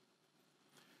environment.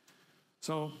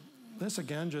 So this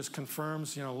again just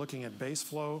confirms, you know, looking at base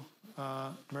flow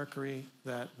mercury,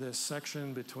 that this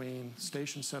section between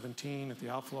Station 17 at the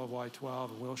outflow of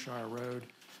Y12 and Wilshire Road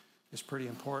is pretty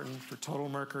important for total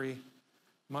mercury.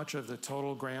 Much of the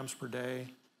total grams per day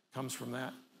comes from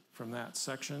that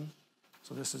section.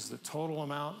 So this is the total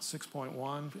amount,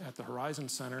 6.1 at the Horizon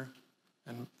Center,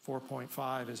 and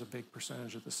 4.5 is a big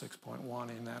percentage of the 6.1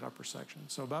 in that upper section.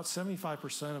 So about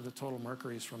 75% of the total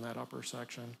mercury is from that upper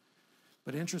section.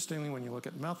 But interestingly, when you look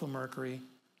at methylmercury,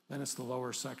 then it's the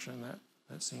lower section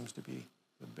that seems to be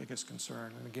the biggest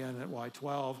concern. And again, at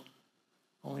Y12,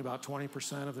 only about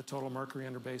 20% of the total mercury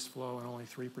under base flow and only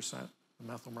 3% of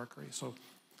methylmercury. So,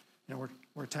 you know,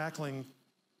 we're tackling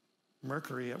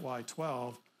mercury at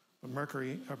Y12,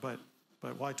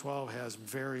 but Y12 has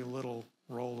very little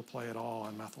role to play at all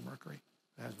on methylmercury.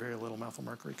 It has very little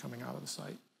methylmercury coming out of the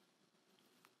site.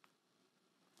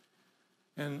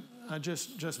 And I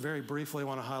just very briefly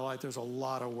want to highlight there's a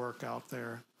lot of work out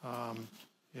there.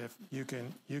 If you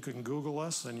can Google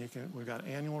us, and we've got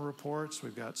annual reports,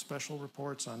 we've got special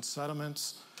reports on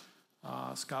sediments.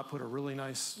 Scott put a really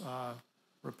nice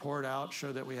report out,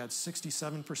 showed that we had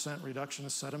 67% reduction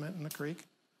of sediment in the creek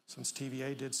since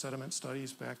TVA did sediment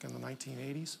studies back in the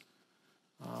 1980s.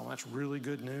 That's really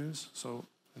good news. So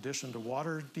in addition to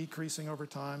water decreasing over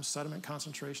time, sediment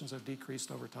concentrations have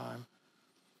decreased over time.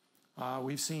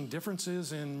 We've seen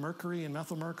differences in mercury and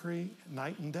methylmercury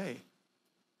night and day.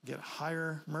 Get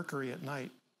higher mercury at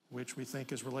night, which we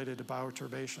think is related to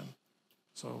bioturbation.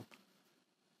 So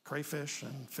crayfish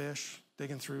and fish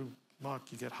digging through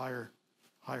muck, you get higher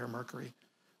mercury,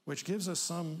 which gives us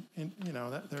some, you know,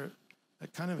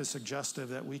 that kind of is suggestive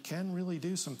that we can really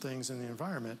do some things in the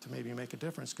environment to maybe make a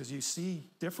difference, because you see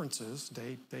differences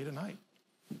day to night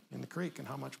in the creek and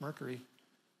how much mercury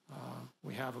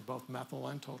we have of both methyl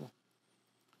and total.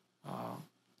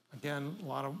 Again, a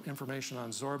lot of information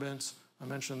on sorbents. I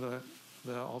mentioned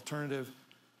the alternative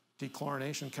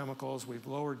dechlorination chemicals. We've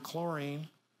lowered chlorine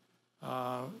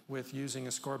with using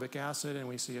ascorbic acid, and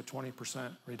we see a 20%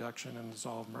 reduction in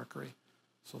dissolved mercury.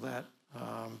 So that,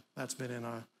 that's been in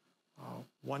a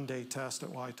one-day test at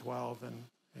Y12,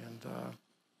 and I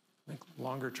think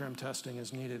longer-term testing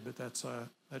is needed, but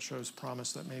that shows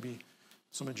promise that maybe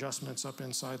some adjustments up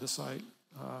inside the site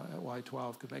at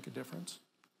Y12 could make a difference.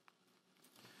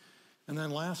 And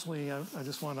then lastly, I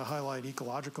just want to highlight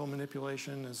ecological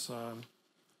manipulation as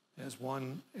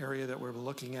one area that we're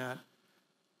looking at.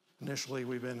 Initially,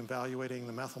 we've been evaluating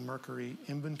the methylmercury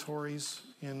inventories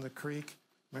in the creek.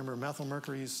 Remember,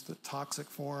 methylmercury is the toxic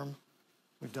form.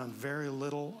 We've done very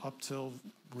little up till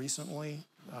recently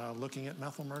looking at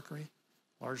methylmercury,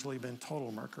 largely been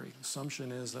total mercury. The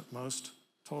assumption is that most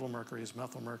total mercury is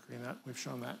methylmercury, and that we've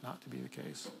shown that not to be the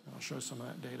case. And I'll show some of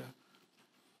that data.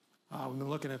 We've been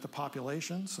looking at the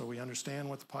population, so we understand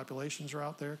what the populations are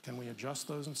out there. Can we adjust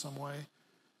those in some way?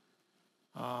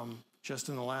 Just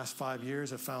in the last 5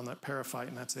 years, I've found that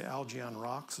periphyte, that's the algae on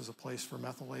rocks, is a place for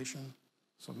methylation.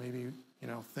 So maybe,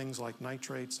 things like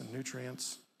nitrates and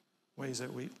nutrients, ways that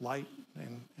light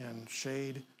and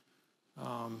shade,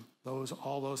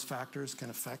 all those factors can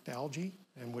affect algae,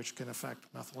 and which can affect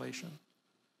methylation.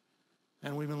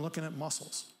 And we've been looking at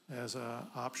mussels as an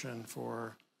option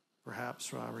for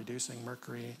perhaps reducing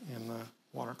mercury in the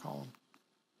water column.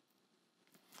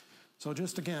 So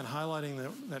just again,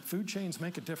 highlighting that food chains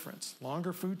make a difference.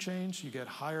 Longer food chains, you get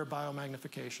higher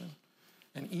biomagnification.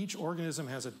 And each organism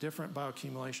has a different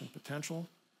bioaccumulation potential.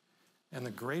 And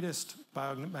the greatest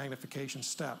biomagnification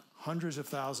step, hundreds of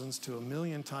thousands to 1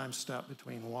 million times step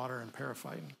between water and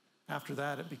periphyte. After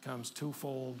that, it becomes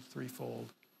twofold, threefold.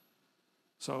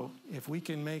 So if we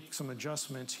can make some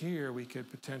adjustments here, we could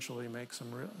potentially make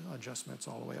some adjustments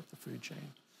all the way up the food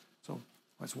chain. So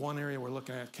that's one area we're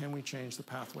looking at. Can we change the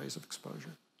pathways of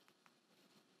exposure?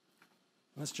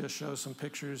 And this just shows some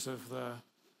pictures of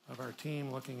our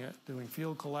team looking at doing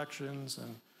field collections,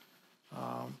 and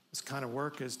this kind of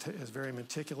work is very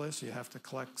meticulous. You have to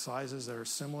collect sizes that are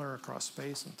similar across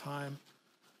space and time.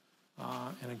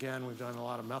 And again, we've done a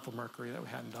lot of methylmercury that we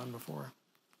hadn't done before.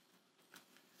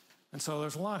 And so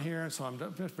there's a lot here, and so I'm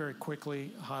just very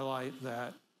quickly highlight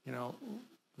that,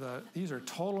 these are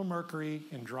total mercury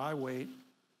in dry weight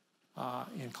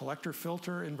in collector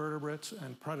filter invertebrates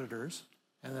and predators,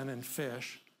 and then in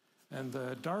fish. And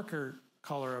the darker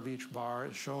color of each bar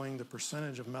is showing the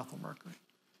percentage of methylmercury.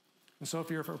 And so if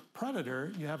you're a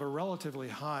predator, you have a relatively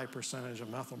high percentage of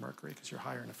methylmercury because you're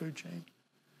higher in the food chain.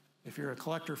 If you're a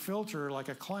collector filter like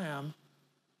a clam,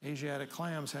 Asiatic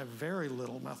clams have very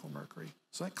little methylmercury.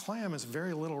 So that clam is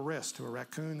very little risk to a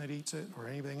raccoon that eats it or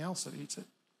anything else that eats it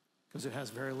because it has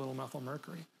very little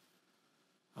methylmercury.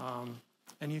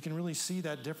 And you can really see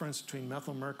that difference between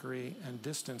methylmercury and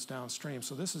distance downstream.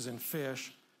 So this is in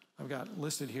fish. I've got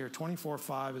listed here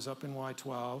 24.5 is up in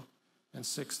Y12 and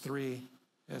 6.3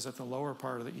 is at the lower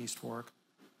part of the East Fork.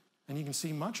 And you can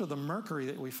see much of the mercury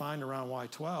that we find around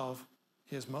Y12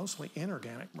 is mostly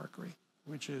inorganic mercury,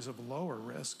 which is of lower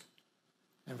risk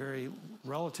and very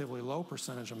relatively low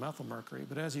percentage of methylmercury.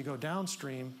 But as you go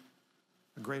downstream,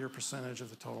 a greater percentage of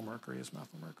the total mercury is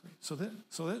methylmercury. So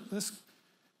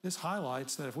this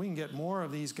highlights that if we can get more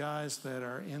of these guys that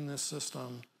are in this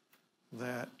system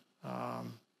that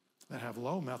have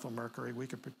low methylmercury, we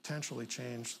could potentially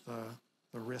change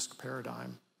the risk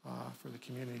paradigm for the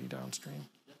community downstream.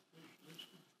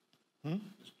 Is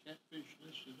catfish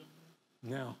listed in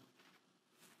there? No.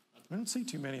 I don't see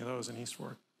too many of those in East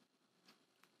Fork.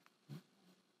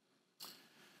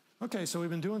 Okay, so we've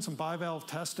been doing some bivalve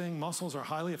testing. Mussels are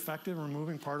highly effective in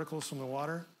removing particles from the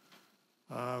water.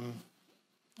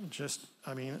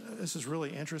 This is really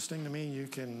interesting to me. You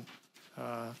can,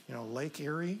 Lake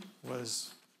Erie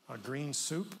was a green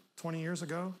soup 20 years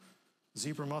ago.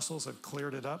 Zebra mussels have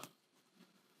cleared it up.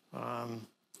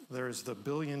 There's the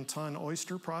billion-ton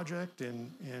oyster project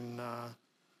in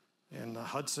the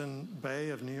Hudson Bay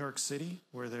of New York City,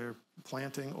 where they're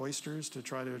planting oysters to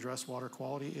try to address water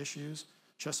quality issues.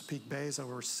 Chesapeake Bay has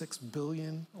over 6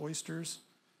 billion oysters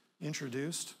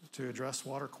introduced to address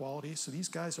water quality. So these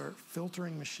guys are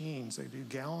filtering machines. They do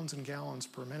gallons and gallons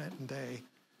per minute and day.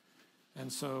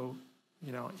 And so,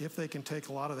 if they can take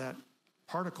a lot of that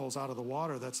particles out of the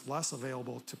water that's less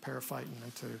available to periphyte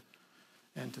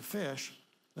and to fish,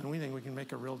 then we think we can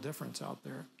make a real difference out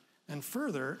there. And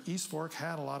further, East Fork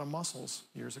had a lot of mussels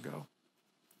years ago.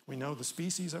 We know the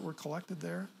species that were collected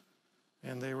there,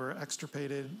 and they were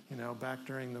extirpated, back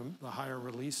during the higher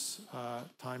release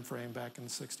time frame back in the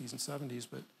 60s and 70s.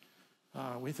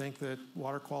 But we think that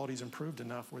water quality's improved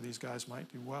enough where these guys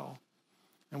might do well.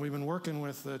 And we've been working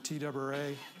with the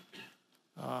TRRA,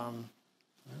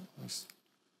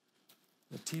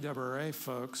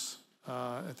 folks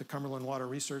at the Cumberland Water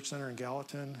Research Center in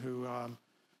Gallatin, who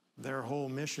their whole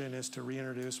mission is to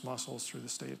reintroduce mussels through the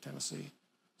state of Tennessee.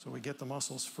 So we get the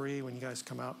mussels free. When you guys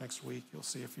come out next week, you'll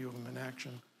see a few of them in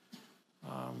action.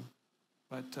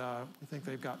 But we think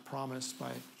they've got promise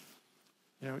by,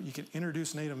 you can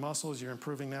introduce native mussels, you're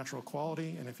improving natural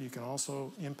quality, and if you can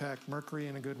also impact mercury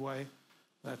in a good way,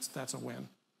 that's a win.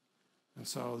 And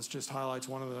so this just highlights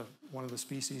one of the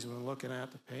species we've been looking at,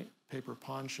 the paper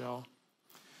pond shell.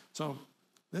 So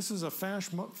this is a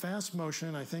fast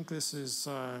motion. I think this is,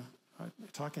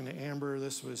 talking to Amber,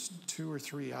 this was 2 or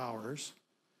 3 hours.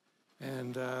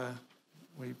 And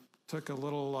we took a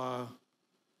little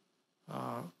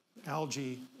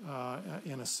algae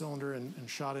in a cylinder and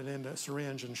shot it into a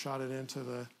syringe and shot it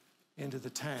into the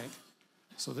tank.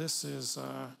 So this is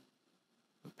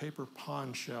the paper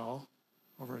pond shell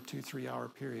over a 2-3 hour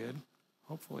period.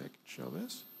 Hopefully I can show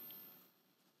this.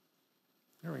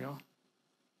 There we go.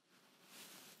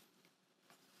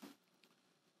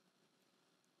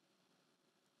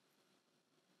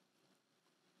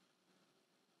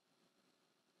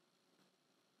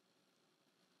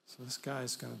 So this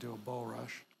guy's going to do a bull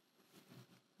rush.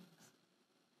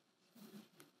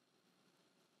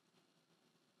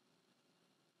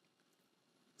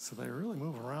 So they really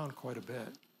move around quite a bit.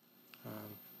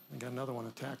 We got another one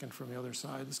attacking from the other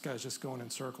side. This guy's just going in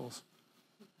circles.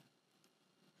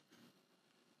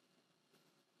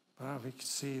 But I don't know if you can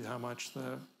see how much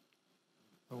the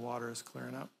water is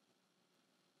clearing up.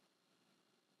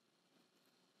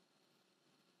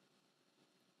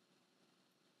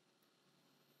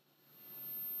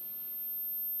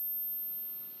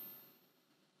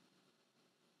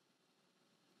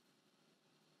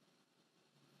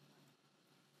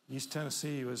 East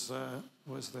Tennessee was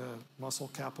the mussel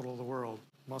capital of the world.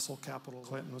 Mussel capital.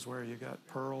 Clinton was where you got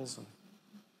pearls and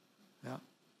yeah,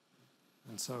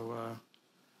 and so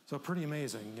pretty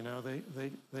amazing.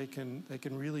 They can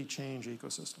really change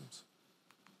ecosystems.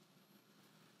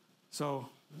 So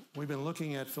we've been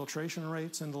looking at filtration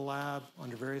rates in the lab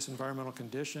under various environmental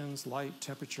conditions, light,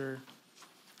 temperature,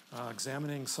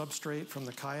 examining substrate from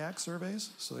the kayak surveys.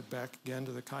 So back again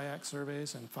to the kayak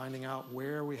surveys and finding out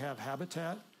where we have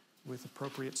habitat with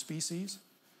appropriate species.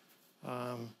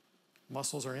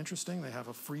 Mussels are interesting. They have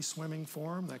a free swimming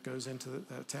form that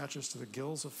that attaches to the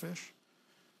gills of fish.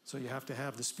 So you have to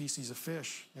have the species of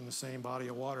fish in the same body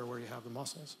of water where you have the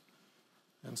mussels.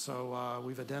 And so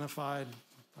we've identified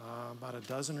about a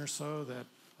dozen or so that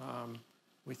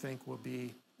we think will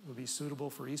be suitable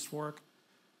for East Fork.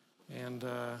 And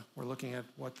we're looking at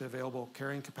what the available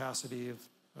carrying capacity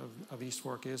of East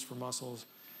Fork is for mussels.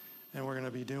 And we're going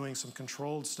to be doing some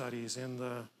controlled studies in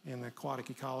the Aquatic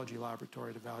Ecology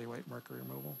Laboratory to evaluate mercury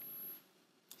removal.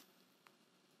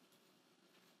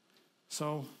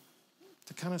 So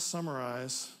to kind of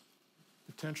summarize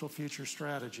potential future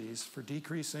strategies for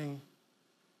decreasing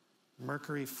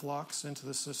mercury flux into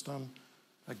the system,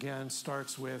 again,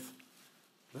 starts with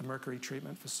the mercury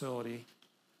treatment facility.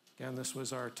 Again, this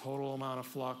was our total amount of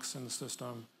flux in the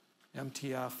system.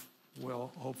 MTF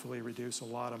will hopefully reduce a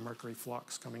lot of mercury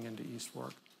flux coming into East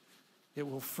Fork. It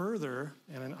will further,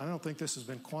 and I don't think this has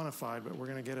been quantified, but we're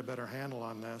going to get a better handle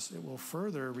on this, it will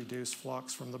further reduce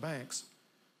flux from the banks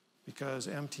because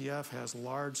MTF has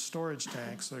large storage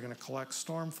tanks that are going to collect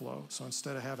storm flow. So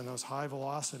instead of having those high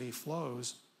velocity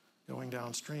flows going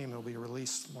downstream, they'll be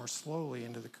released more slowly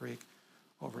into the creek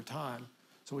over time.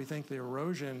 So we think the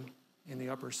erosion in the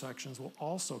upper sections will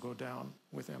also go down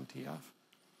with MTF.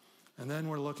 And then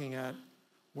we're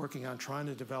working on trying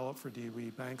to develop for DOE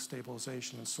bank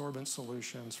stabilization and sorbent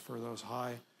solutions for those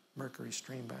high mercury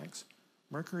stream banks.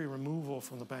 Mercury removal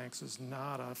from the banks is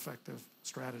not an effective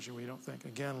strategy, we don't think.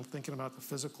 Again, thinking about the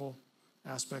physical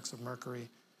aspects of mercury,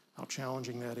 how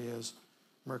challenging that is.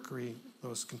 Mercury,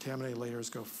 those contaminated layers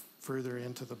go further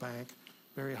into the bank.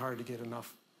 Very hard to get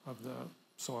enough of the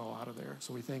soil out of there.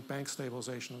 So we think bank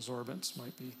stabilization and sorbents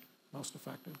might be most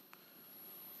effective.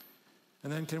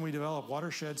 And then can we develop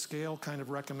watershed scale kind of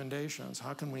recommendations?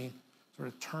 How can we sort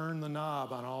of turn the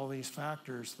knob on all these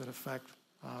factors that affect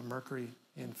mercury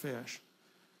in fish?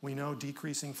 We know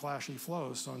decreasing flashy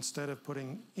flows, so instead of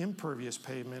putting impervious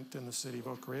pavement in the city of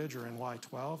Oak Ridge or in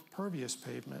Y12, pervious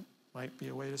pavement might be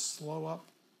a way to slow up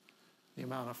the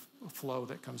amount of flow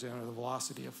that comes in or the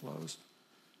velocity of flows.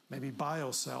 Maybe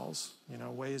biocells,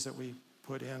 ways that we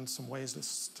put in some ways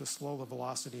to slow the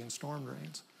velocity in storm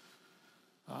drains.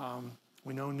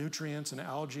 We know nutrients and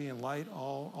algae and light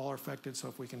all are affected, so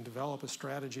if we can develop a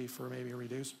strategy for maybe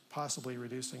possibly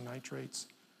reducing nitrates,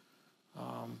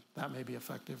 that may be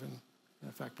effective in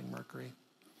affecting mercury.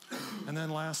 And then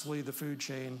lastly, the food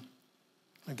chain,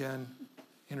 again,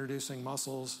 introducing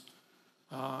mussels,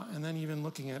 and then even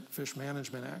looking at fish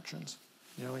management actions.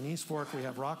 You know, in East Fork, we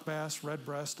have rock bass, red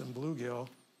breast, and bluegill.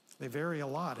 They vary a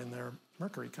lot in their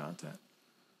mercury content.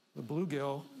 The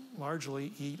bluegill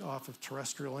largely eat off of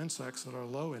terrestrial insects that are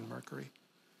low in mercury.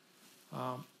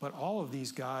 But all of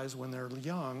these guys, when they're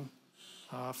young,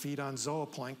 feed on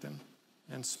zooplankton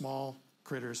and small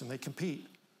critters, and they compete.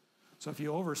 So if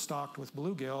you overstocked with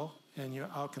bluegill and you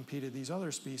outcompeted these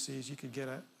other species, you could get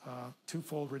a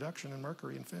twofold reduction in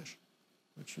mercury in fish,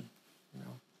 which should, you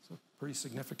know, it's a pretty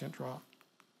significant drop.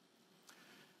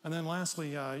 And then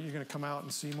lastly, you're going to come out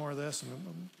and see more of this, and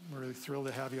we're really thrilled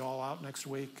to have you all out next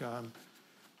week.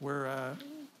 We're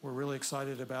really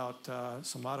excited about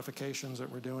some modifications that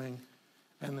we're doing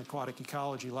in the Aquatic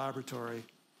Ecology Laboratory,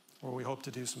 where we hope to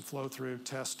do some flow-through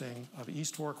testing of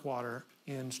East Fork water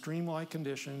in stream-like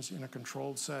conditions in a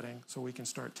controlled setting, so we can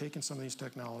start taking some of these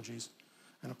technologies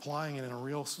and applying it in a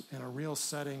real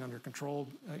setting under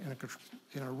controlled,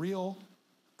 in a real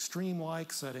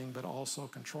stream-like setting, but also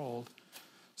controlled.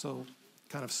 So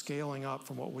kind of scaling up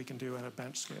from what we can do at a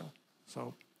bench scale.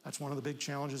 So that's one of the big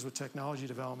challenges with technology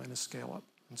development is scale up.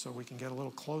 And so we can get a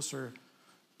little closer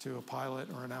to a pilot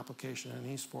or an application in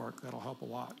East Fork that'll help a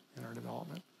lot in our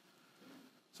development.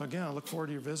 So again, I look forward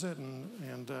to your visit, and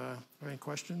if you have any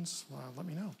questions, let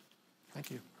me know.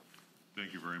 Thank you.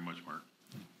 Thank you very much, Mark.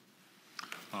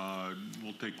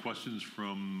 We'll take questions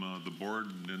from the board,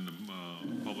 and then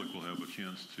the public will have a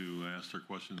chance to ask their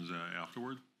questions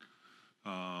afterward.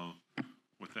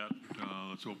 With that,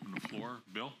 let's open the floor.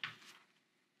 Bill?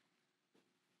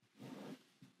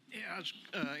 Yeah, I was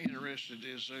interested,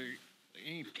 is there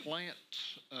any plant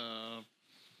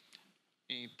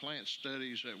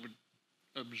studies that would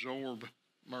absorb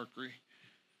mercury?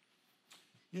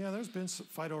 Yeah, there's been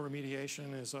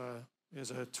phytoremediation is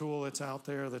a tool that's out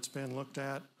there that's been looked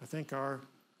at. I think our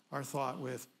thought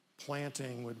with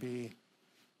planting would be,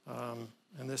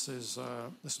 and this has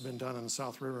been done in the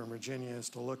South River in Virginia, is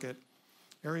to look at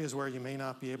areas where you may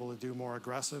not be able to do more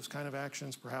aggressive kind of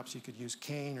actions. Perhaps you could use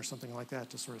cane or something like that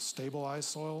to sort of stabilize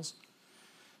soils.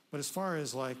 But as far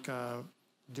as like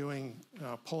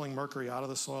pulling mercury out of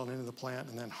the soil and into the plant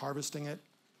and then harvesting it,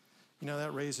 you know,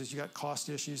 that raises, you got cost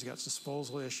issues, you got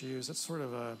disposal issues. It's sort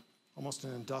of almost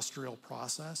an industrial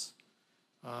process.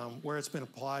 Where it's been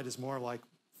applied is more like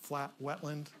flat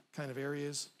wetland kind of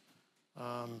areas.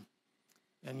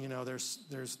 And you know, there's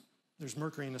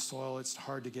mercury in the soil. It's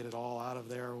hard to get it all out of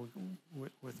there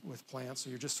with plants. So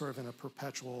you're just sort of in a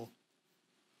perpetual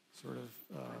sort of.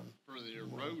 For the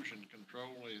erosion control,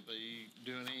 are they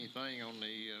doing anything on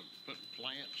the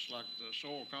plants like the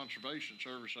Soil Conservation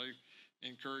Service? They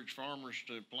encourage farmers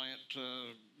to plant,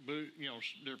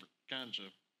 different kinds of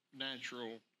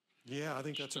natural. Yeah, I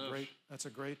think that's stuff. a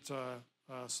great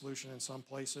solution in some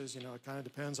places. You know, it kind of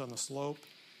depends on the slope.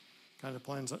 Kind of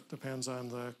depends on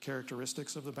the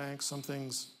characteristics of the bank.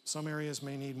 Some areas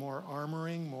may need more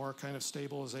armoring, more kind of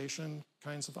stabilization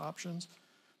kinds of options.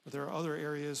 But there are other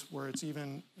areas where it's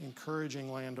even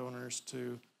encouraging landowners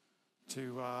to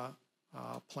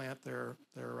plant their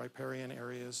riparian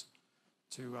areas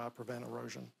to prevent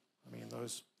erosion. I mean,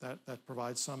 that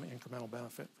provides some incremental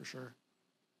benefit for sure.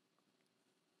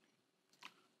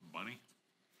 Bonnie?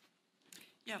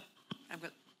 Yeah, I've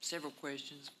got several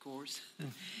questions, of course.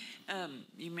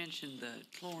 You mentioned the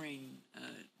chlorine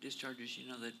discharges, you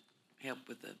know, that help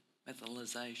with the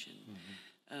methylation.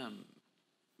 Mm-hmm.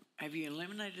 Have you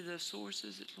eliminated the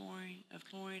sources of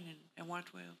chlorine and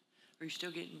Y12? Are you still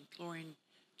getting chlorine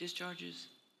discharges?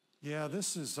 Yeah,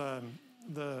 this is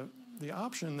the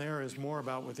option there is more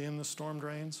about within the storm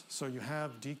drains. So you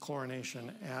have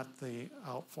dechlorination at the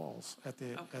outfalls, at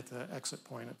the exit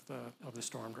point of the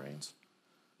storm drains.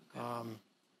 Okay.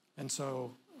 And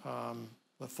so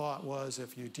the thought was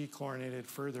if you dechlorinated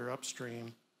further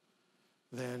upstream,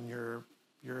 then you're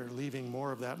leaving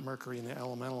more of that mercury in the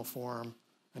elemental form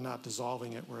and not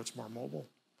dissolving it where it's more mobile.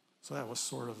 So that was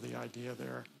sort of the idea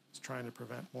there. It's trying to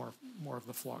prevent more of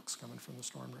the flux coming from the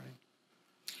storm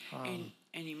drain.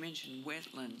 And you mentioned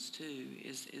wetlands too.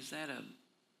 Is that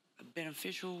a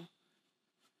beneficial?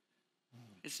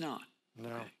 It's not. No.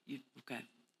 Okay.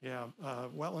 Yeah,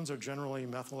 wetlands are generally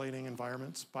methylating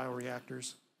environments,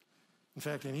 bioreactors. In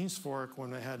fact, in East Fork,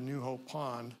 when they had New Hope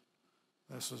Pond,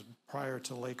 this was prior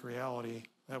to Lake Reality,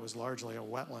 that was largely a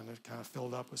wetland. It kind of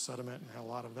filled up with sediment and had a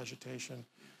lot of vegetation.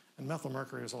 And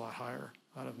methylmercury is a lot higher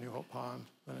out of New Hope Pond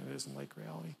than it is in Lake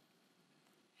Reality.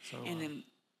 So, and then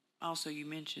also you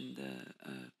mentioned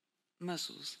the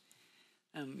mussels.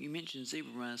 You mentioned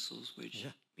zebra mussels, which,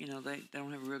 you know, they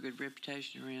don't have a real good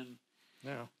reputation around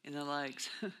in the lakes.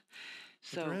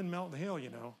 So they're in Melton Hill,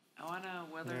 you know. Oh, I know.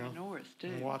 Well, they're north, too.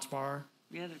 In Watts Bar.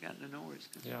 Yeah, they've got the noise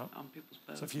on people's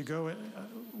boats. So if you go,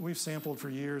 we've sampled for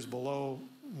years below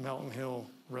Melton Hill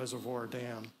Reservoir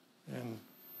Dam, and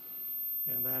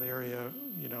that area,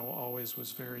 always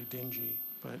was very dingy.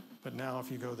 But now if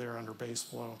you go there under base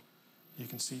flow, you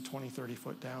can see 20, 30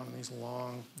 foot down in these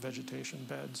long vegetation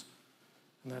beds.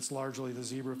 And that's largely the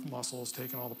zebra mussels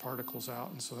taking all the particles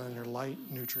out. And so then your light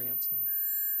nutrients, then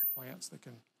get plants that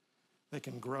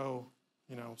can grow,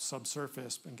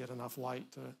 subsurface and get enough light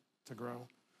to grow.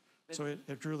 So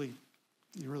it really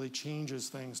changes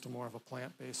things to more of a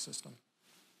plant-based system.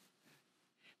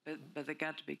 But there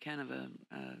got to be kind of a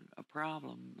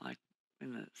problem, like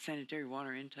in the sanitary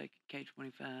water intake at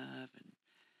K25 and.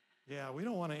 Yeah, we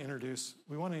want to introduce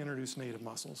native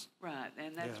mussels. Right,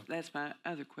 and that's my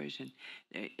other question.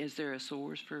 Is there a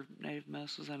source for native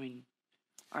mussels? I mean,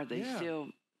 are they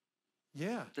still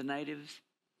the natives?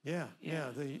 Yeah.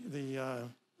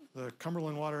 The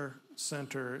Cumberland Water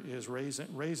Center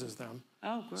raises them.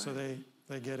 Oh, great. So they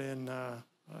get in a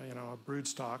brood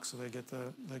stock, so they get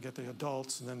the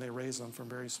adults, and then they raise them from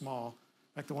very small.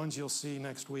 In fact, the ones you'll see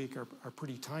next week are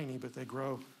pretty tiny, but they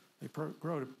grow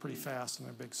pretty fast in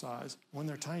their big size. When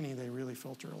they're tiny, they really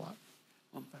filter a lot.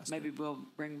 Well, maybe we'll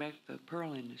bring back the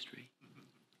pearl industry.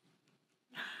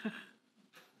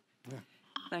 Yeah.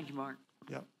 Thank you, Mark.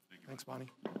 Yep. Thanks, Bonnie.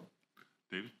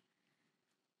 David?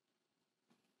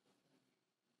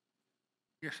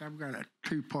 Yes, I've got a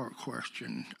two-part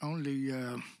question. On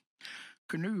the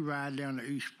canoe ride down the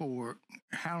East Fork,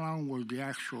 how long was the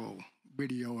actual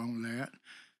video on that?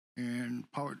 And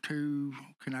part two,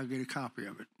 can I get a copy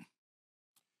of it?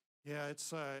 Yeah,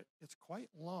 it's quite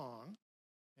long,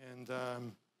 and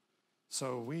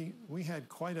so we had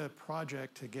quite a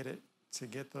project to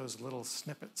get those little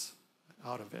snippets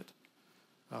out of it.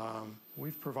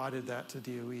 We've provided that to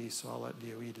DOE, so I'll let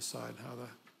DOE decide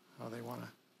how they want to.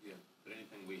 Yeah, but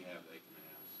anything we have, they can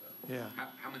have. So. Yeah.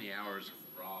 How many hours of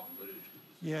raw footage?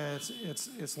 Yeah,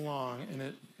 it's long, and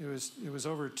it was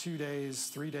over 2 days,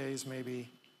 3 days maybe,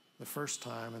 the first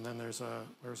time, and then there's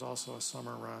also a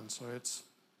summer run, so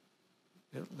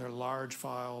they're large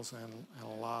files and a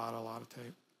lot of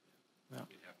tape. Yeah.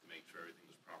 We'd have to make sure everything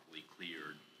was properly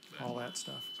cleared. All that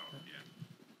stuff. Yeah.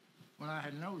 Well, I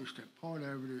had noticed that part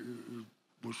of it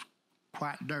was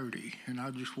quite dirty, and I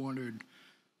just wondered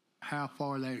how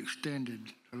far that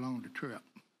extended along the trip.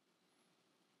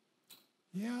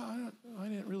 Yeah, I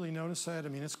didn't really notice that. I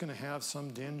mean, it's going to have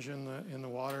some dinge in the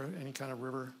water, any kind of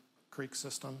river, creek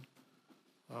system.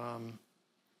 I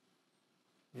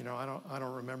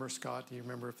don't remember, Scott. Do you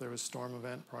remember if there was a storm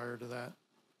event prior to that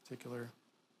particular?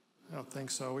 I don't think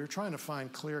so. We were trying to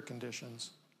find clear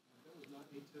conditions. That was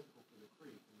not atypical for the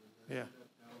creek. Yeah.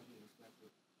 Algae and stuff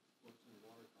that floats in the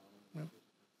water column. Yep. I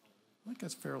think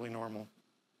that's fairly normal.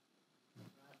 I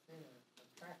seen a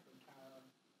tractor tire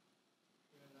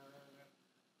in there that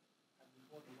I'd be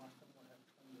wondering why someone had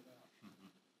cleaned it out.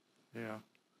 Yeah.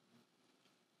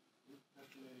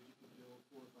 Estimated you could build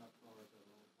 4 or 5 cars out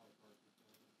of all parts.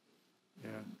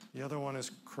 Yeah. The other one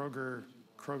is Kroger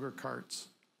carts.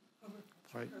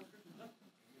 Right.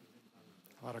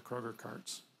 A lot of Kroger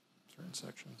carts, certain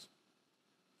sections.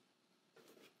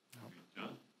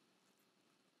 John?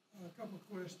 A couple of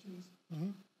questions.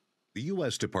 Mm-hmm. The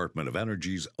U.S. Department of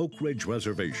Energy's Oak Ridge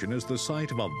Reservation is the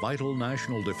site of a vital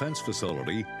national defense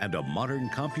facility and a modern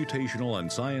computational and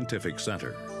scientific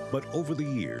center. But over the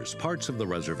years, parts of the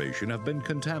reservation have been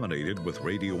contaminated with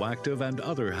radioactive and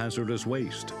other hazardous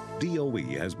waste.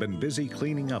 DOE has been busy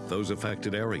cleaning up those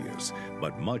affected areas,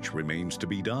 but much remains to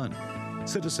be done.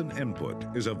 Citizen input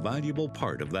is a valuable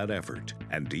part of that effort,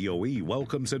 and DOE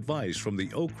welcomes advice from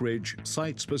the Oak Ridge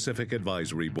Site-Specific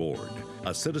Advisory Board,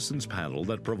 a citizens panel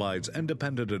that provides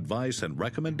independent advice and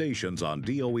recommendations on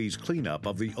DOE's cleanup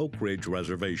of the Oak Ridge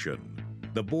Reservation.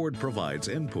 The board provides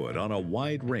input on a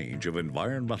wide range of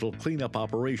environmental cleanup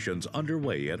operations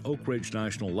underway at Oak Ridge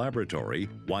National Laboratory,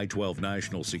 Y-12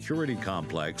 National Security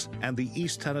Complex, and the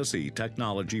East Tennessee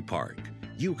Technology Park.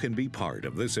 You can be part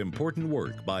of this important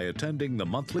work by attending the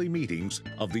monthly meetings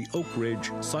of the Oak Ridge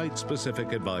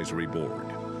Site-Specific Advisory Board.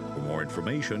 For more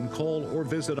information, call or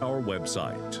visit our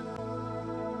website.